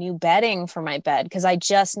new bedding for my bed because I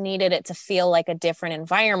just needed it to feel like a different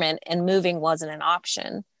environment and moving wasn't an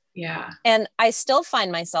option. yeah, And I still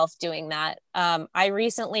find myself doing that. I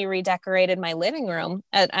recently redecorated my living room.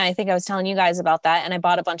 And I think I was telling you guys about that. And I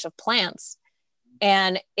bought a bunch of plants.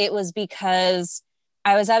 And it was because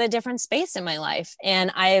I was at a different space in my life.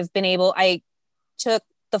 And I took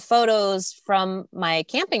the photos from my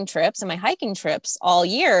camping trips and my hiking trips all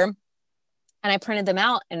year. And I printed them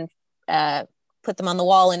out and put them on the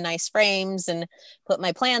wall in nice frames and put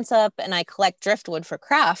my plants up, and I collect driftwood for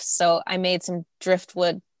crafts. So I made some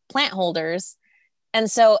driftwood plant holders. And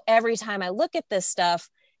so every time I look at this stuff,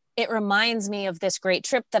 it reminds me of this great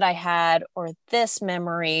trip that I had or this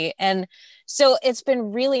memory. And so it's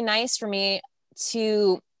been really nice for me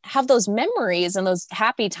to have those memories and those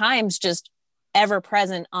happy times just ever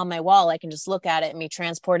present on my wall. I can just look at it and be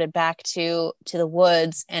transported back to the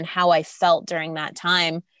woods and how I felt during that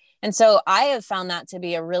time. And so I have found that to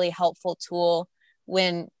be a really helpful tool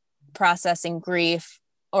when processing grief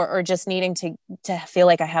or just needing to feel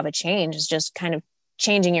like I have a change, is just kind of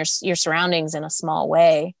changing your surroundings in a small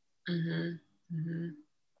way. Mm-hmm. Mm-hmm.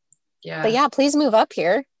 Yeah. But yeah, please move up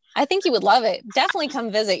here. I think you would love it. Definitely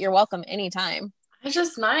come visit. You're welcome anytime. I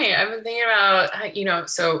just might. I've been thinking about,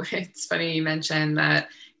 so it's funny you mentioned that,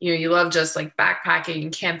 you love just like backpacking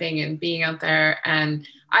and camping and being out there. And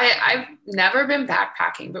I've never been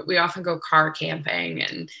backpacking, but we often go car camping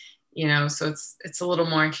and, so it's a little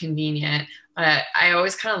more convenient. But I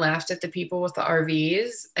always kind of laughed at the people with the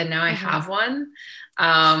RVs, and now I have one.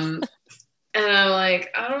 And I'm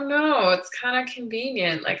like, I don't know, it's kind of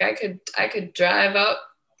convenient. Like I could drive up,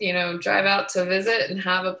 drive out to visit and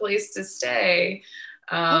have a place to stay.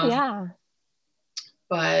 Oh yeah.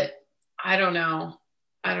 But I don't know.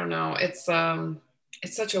 It's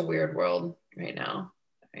such a weird world right now.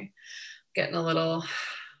 I'm getting a little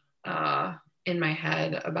in my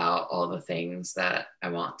head about all the things that I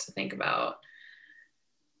want to think about.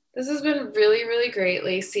 This has been really, really great,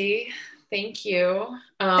 Lacey. Thank you.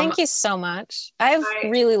 Thank you so much. I've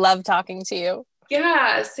really loved talking to you.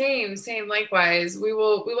 Yeah, same, likewise. We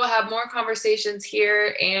will have more conversations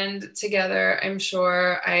here and together, I'm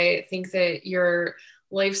sure. I think that your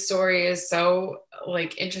life story is so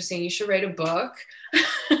interesting. You should write a book.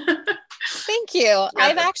 Thank you.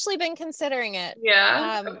 I've actually been considering it.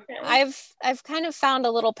 Yeah. Okay. I've kind of found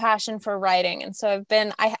a little passion for writing. And so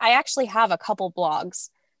I actually have a couple blogs.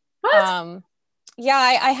 What? Yeah,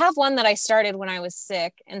 I have one that I started when I was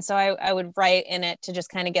sick. And so I would write in it to just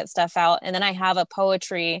kind of get stuff out. And then I have a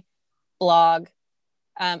poetry blog.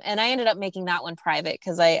 And I ended up making that one private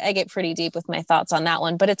because I get pretty deep with my thoughts on that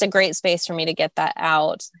one. But it's a great space for me to get that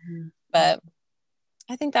out. Mm-hmm. But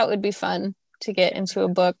I think that would be fun to get into a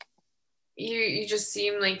book. You just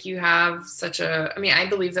seem like you have I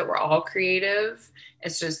believe that we're all creative.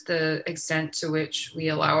 It's just the extent to which we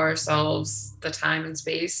allow ourselves the time and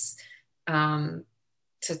space and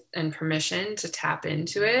permission to tap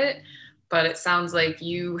into it. But it sounds like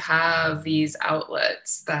you have these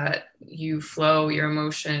outlets that you flow your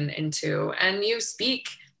emotion into, and you speak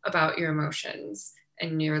about your emotions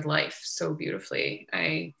and your life so beautifully.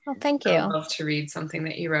 Thank you. I would love to read something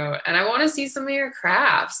that you wrote, and I want to see some of your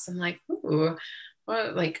crafts. I'm like, ooh,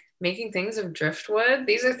 what, making things of driftwood.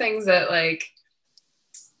 These are things that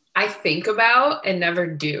I think about and never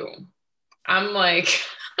do. I'm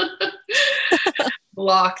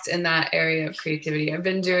blocked in that area of creativity. I've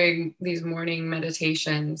been doing these morning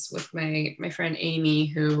meditations with my friend Amy,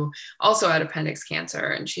 who also had appendix cancer,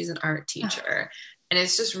 and she's an art teacher. And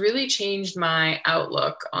it's just really changed my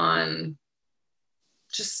outlook on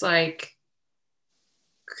just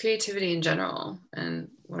creativity in general and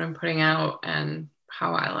what I'm putting out and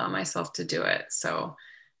how I allow myself to do it. So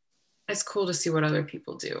it's cool to see what other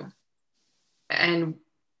people do and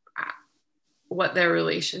what their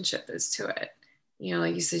relationship is to it.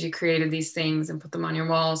 Like you said, you created these things and put them on your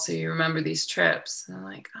wall so you remember these trips. And I'm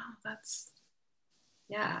like, oh, that's,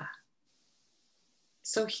 yeah,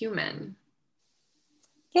 so human.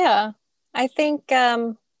 Yeah, I think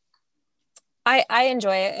I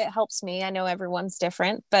enjoy it. It helps me. I know everyone's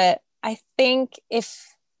different, but I think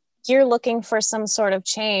if you're looking for some sort of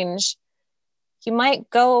change, you might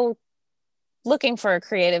go looking for a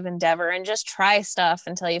creative endeavor and just try stuff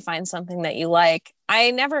until you find something that you like.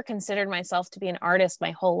 I never considered myself to be an artist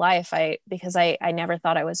my whole life because I never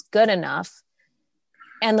thought I was good enough.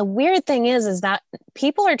 And the weird thing is that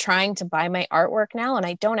people are trying to buy my artwork now, and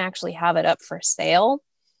I don't actually have it up for sale.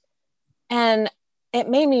 And it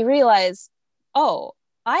made me realize, oh,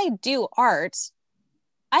 I do art.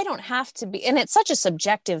 I don't have to be, and it's such a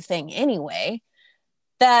subjective thing anyway,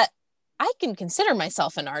 that I can consider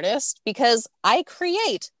myself an artist because I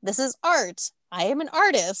create. This is art. I am an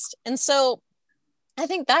artist. And so I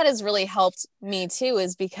think that has really helped me too,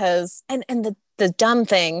 is because, and the dumb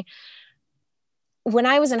thing, when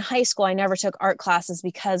I was in high school, I never took art classes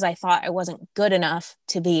because I thought I wasn't good enough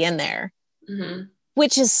to be in there, mm-hmm.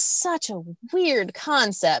 which is such a weird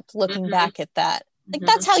concept looking mm-hmm. back at that. Like, mm-hmm.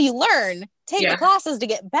 that's how you learn. Take the classes to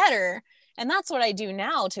get better. And that's what I do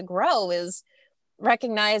now to grow, is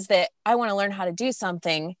recognize that I want to learn how to do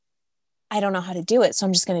something, I don't know how to do it. So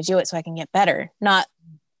I'm just going to do it so I can get better, not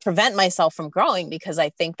prevent myself from growing because I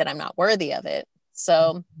think that I'm not worthy of it.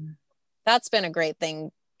 So that's been a great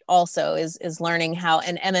thing also is learning how,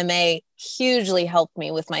 and MMA hugely helped me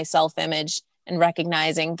with my self-image and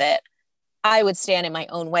recognizing that I would stand in my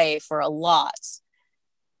own way for a lot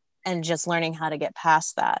and just learning how to get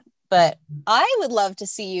past that. But I would love to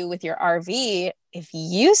see you with your RV if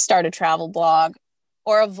you start a travel blog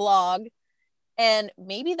or a vlog, and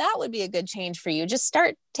maybe that would be a good change for you. Just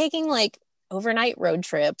start taking like overnight road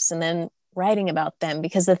trips and then writing about them,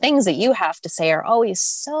 because the things that you have to say are always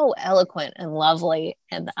so eloquent and lovely.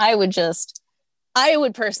 And I would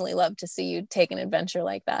personally love to see you take an adventure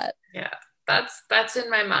like that. Yeah, that's in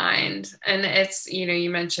my mind. And it's, you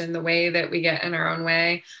mentioned the way that we get in our own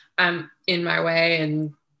way. I'm in my way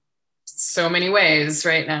in so many ways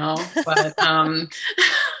right now, but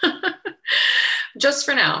just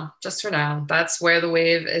for now, that's where the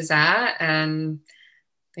wave is at, and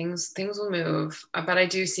things will move. But I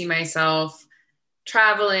do see myself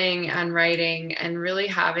traveling and writing and really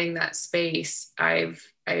having that space. I've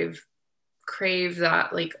craved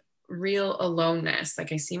that, like, real aloneness.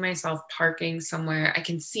 Like, I see myself parking somewhere. I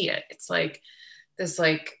can see it. It's like this,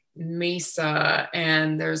 like, mesa,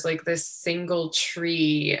 and there's like this single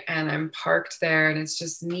tree, and I'm parked there, and it's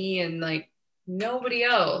just me and like nobody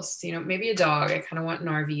else, maybe a dog. I kind of want an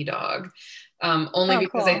RV dog, only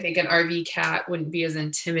because cool. I think an RV cat wouldn't be as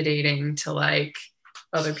intimidating to like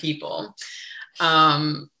other people.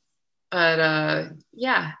 Yeah,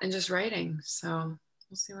 and just writing. So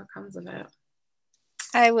we'll see what comes of it.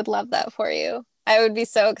 I would love that for you. I would be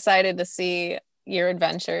so excited to see your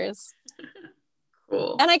adventures.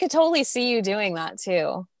 Cool. And I could totally see you doing that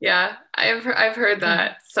too. Yeah, I've heard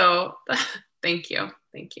that. So thank you.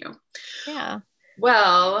 Yeah.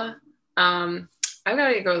 Well, I've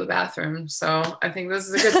got to go to the bathroom, so I think this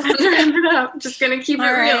is a good time to wrap it up. Just gonna keep it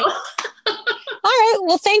real. All right.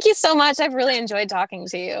 Well, thank you so much. I've really enjoyed talking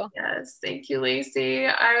to you. Yes, thank you, Lacey.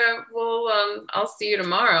 I will. I'll see you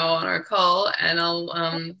tomorrow on our call, and I'll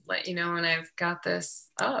let you know when I've got this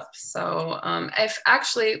up. So, if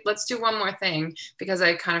actually, let's do one more thing, because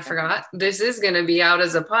I kind of forgot. This is going to be out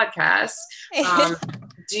as a podcast.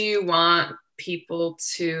 Do you want people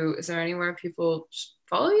to? Is there anywhere people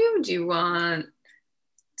follow you? Do you want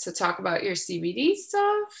to talk about your CBD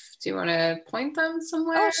stuff? Do you want to point them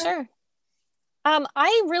somewhere? Oh, sure.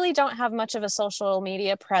 I really don't have much of a social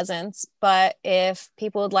media presence, but if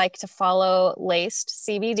people would like to follow Laced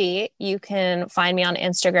CBD, you can find me on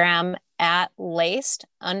Instagram at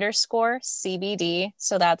laced_CBD.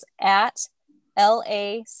 So that's at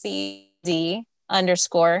LACD_CBD.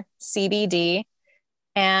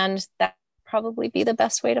 And that would probably be the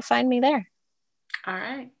best way to find me there. All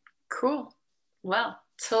right, cool. Well,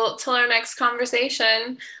 till our next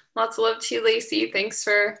conversation, lots of love to you, Lacey. Thanks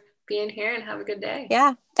for being here, and have a good day.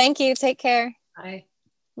 Yeah. Thank you. Take care. Bye.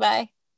 Bye.